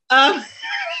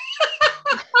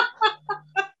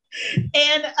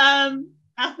 And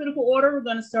alphabetical order, we're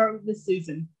going to start with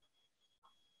Susan.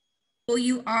 Well,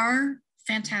 you are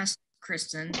fantastic,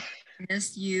 Kristen. I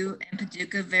miss you and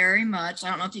Paducah very much. I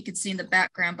don't know if you can see in the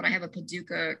background, but I have a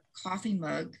Paducah coffee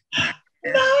mug.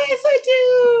 Nice, I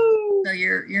do. So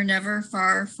you're never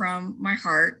far from my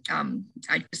heart.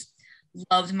 I just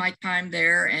loved my time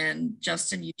there. And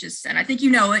Justin, and I think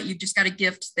you know it, you've just got a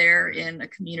gift there in a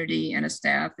community and a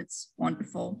staff. It's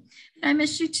wonderful. And I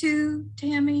miss you too,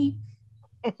 Tammy.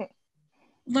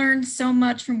 Learned so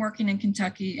much from working in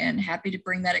Kentucky and happy to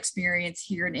bring that experience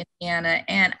here in Indiana.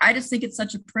 And I just think it's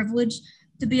such a privilege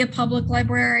to be a public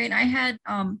librarian. I had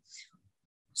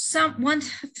it's been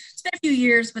a few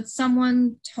years, but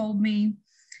someone told me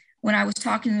when I was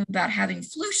talking to them about having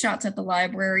flu shots at the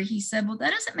library, he said, well,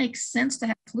 that doesn't make sense to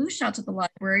have flu shots at the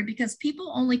library because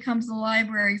people only come to the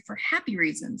library for happy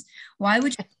reasons. Why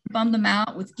would you bum them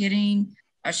out with getting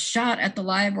a shot at the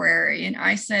library? And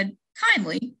I said,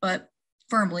 kindly, but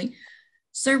firmly,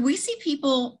 sir, we see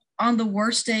people on the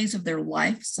worst days of their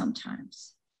life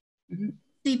sometimes. Mm-hmm.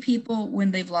 See people when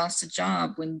they've lost a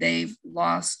job, when they've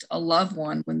lost a loved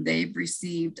one, when they've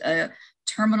received a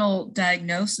terminal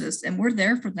diagnosis, and we're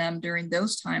there for them during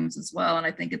those times as well. And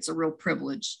I think it's a real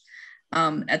privilege.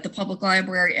 At the public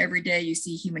library, every day you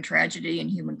see human tragedy and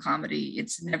human comedy.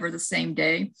 It's never the same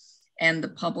day. And the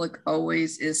public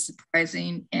always is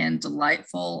surprising and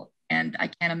delightful. And I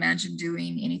can't imagine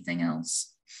doing anything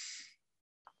else.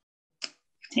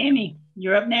 Tammy,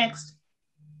 you're up next.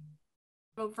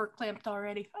 Over clamped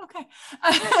already. Okay.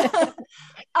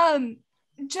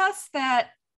 Just that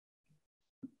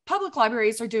public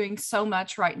libraries are doing so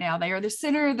much right now. They are the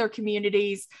center of their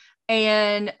communities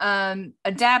and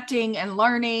adapting and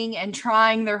learning and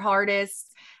trying their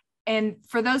hardest. And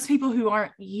for those people who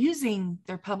aren't using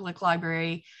their public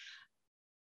library,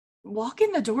 walk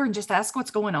in the door and just ask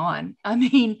what's going on. I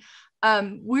mean,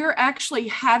 we're actually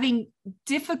having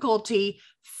difficulty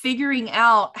figuring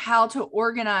out how to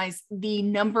organize the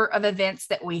number of events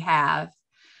that we have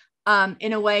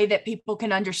in a way that people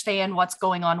can understand what's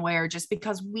going on where, just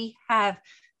because we have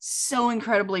so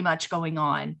incredibly much going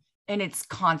on and it's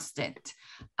constant.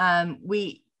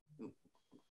 We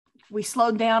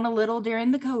slowed down a little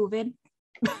during the COVID,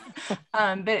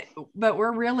 but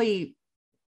we're really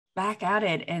back at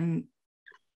it, and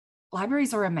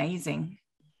libraries are amazing.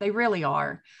 They really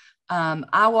are.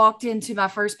 I walked into my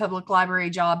first public library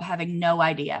job having no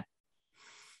idea,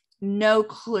 no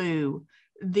clue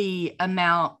the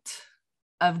amount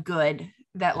of good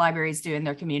that libraries do in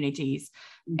their communities.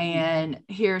 Mm-hmm. And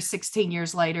here 16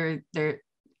 years later,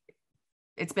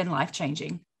 it's been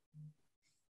life-changing.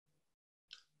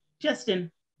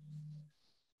 Justin.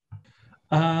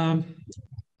 Some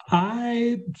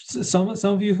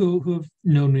of you who have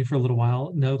known me for a little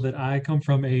while know that I come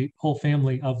from a whole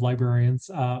family of librarians.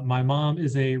 My mom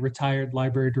is a retired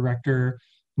library director.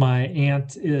 My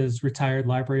aunt is retired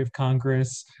Library of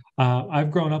Congress.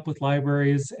 I've grown up with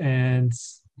libraries, and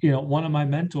one of my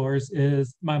mentors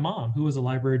is my mom, who was a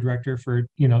library director for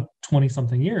 20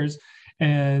 something years.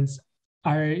 And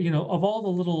of all the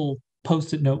little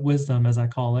post-it note wisdom, as I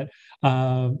call it,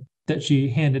 that she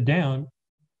handed down,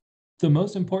 the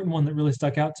most important one that really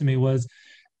stuck out to me was,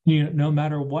 no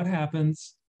matter what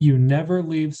happens, you never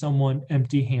leave someone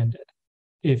empty-handed.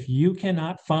 If you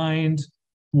cannot find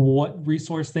what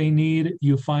resource they need,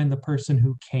 you find the person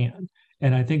who can.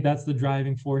 And I think that's the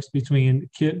driving force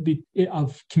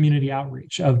of community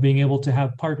outreach, of being able to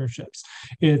have partnerships.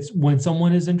 It's when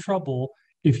someone is in trouble,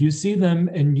 if you see them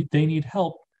and they need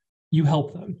help, you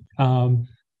help them.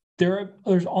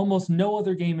 There's almost no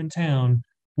other game in town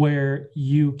where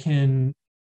you can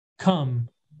come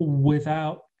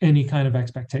without any kind of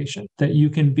expectation, that you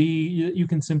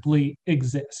can simply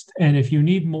exist. And if you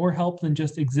need more help than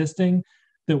just existing,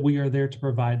 that we are there to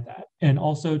provide that. And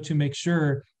also to make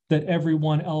sure that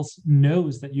everyone else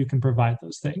knows that you can provide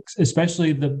those things,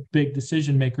 especially the big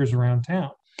decision makers around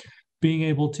town. Being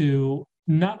able to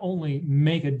not only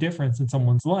make a difference in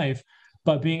someone's life,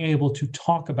 but being able to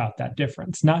talk about that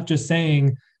difference, not just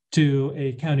saying to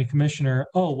a county commissioner,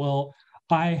 oh, well,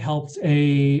 I helped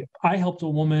a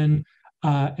woman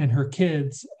and her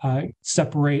kids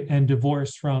separate and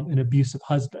divorce from an abusive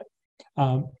husband.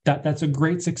 That's a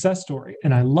great success story,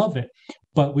 and I love it.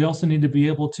 But we also need to be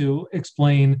able to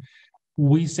explain,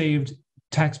 we saved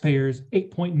taxpayers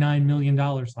 $8.9 million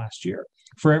last year.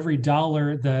 For every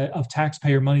dollar of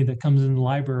taxpayer money that comes in the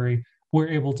library, we're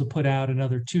able to put out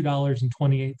another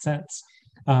 $2.28.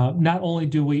 Not only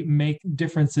do we make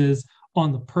differences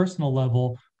on the personal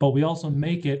level, but we also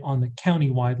make it on the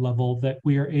county-wide level, that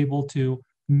we are able to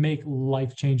make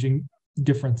life-changing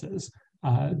differences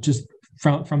just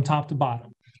from top to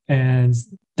bottom. And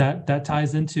that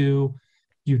ties into,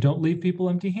 you don't leave people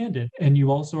empty-handed, and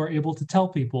you also are able to tell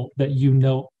people that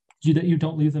that you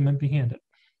don't leave them empty-handed.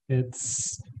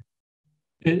 It's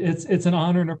an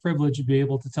honor and a privilege to be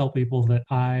able to tell people that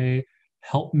I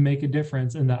help make a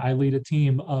difference and that I lead a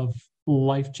team of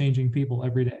life-changing people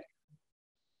every day.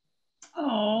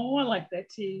 Oh, I like that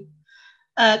too.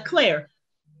 Claire.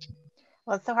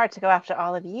 Well, it's so hard to go after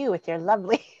all of you with your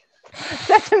lovely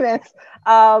sentiments.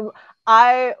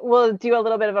 I will do a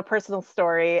little bit of a personal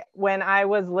story. When I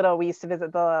was little, we used to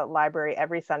visit the library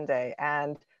every Sunday,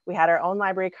 and we had our own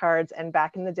library cards. And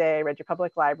back in the day, Red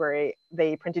Republic Library,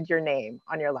 they printed your name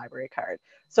on your library card.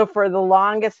 So for the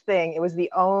longest time, it was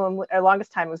the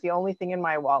only thing in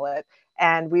my wallet.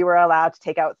 And we were allowed to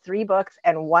take out 3 books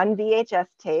and 1 VHS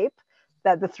tape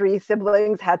that the 3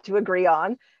 siblings had to agree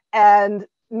on. And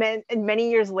many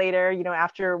years later,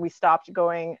 after we stopped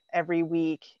going every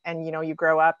week, and you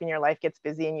grow up and your life gets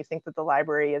busy and you think that the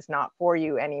library is not for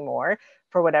you anymore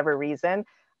for whatever reason,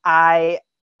 I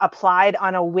applied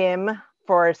on a whim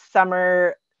for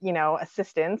summer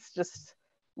assistance just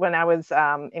when I was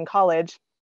in college.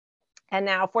 And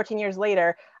now 14 years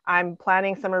later, I'm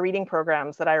planning summer reading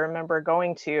programs that I remember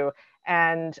going to,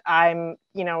 and I'm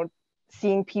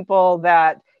seeing people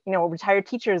that retired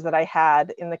teachers that I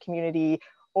had in the community,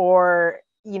 or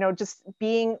just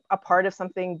being a part of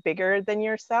something bigger than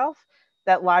yourself.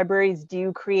 That libraries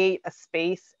do create a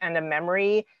space and a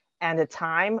memory and a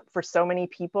time for so many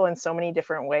people in so many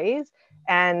different ways.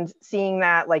 And seeing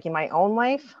that in my own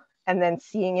life, and then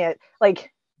seeing it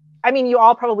you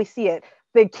all probably see it,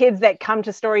 the kids that come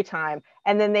to story time,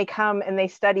 and then they come and they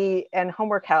study and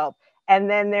homework help, and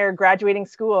then they're graduating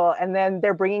school, and then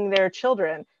they're bringing their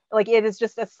children. It is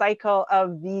just a cycle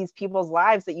of these people's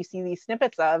lives that you see these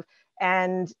snippets of.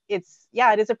 And it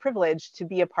is a privilege to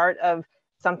be a part of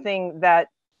something that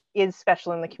is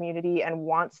special in the community and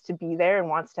wants to be there and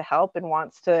wants to help and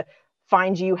wants to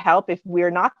find you help if we're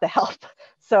not the help.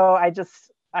 So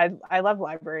I love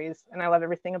libraries, and I love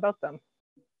everything about them.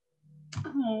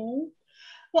 Oh,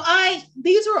 well,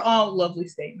 these were all lovely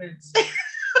statements.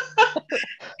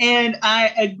 And I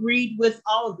agreed with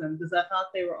all of them because I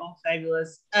thought they were all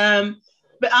fabulous.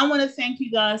 But I want to thank you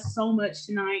guys so much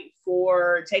tonight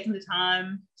for taking the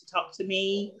time to talk to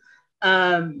me,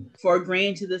 for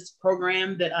agreeing to this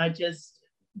program that I just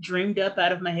dreamed up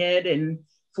out of my head and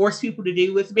forced people to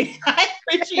do with me. I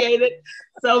appreciate it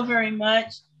so very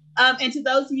much. And to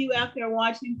those of you out there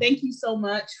watching, thank you so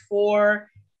much for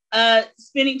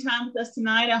spending time with us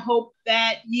tonight. I hope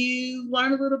that you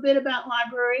learn a little bit about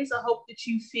libraries. I hope that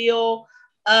you feel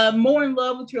more in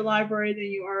love with your library than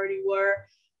you already were.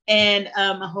 And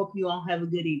I hope you all have a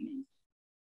good evening.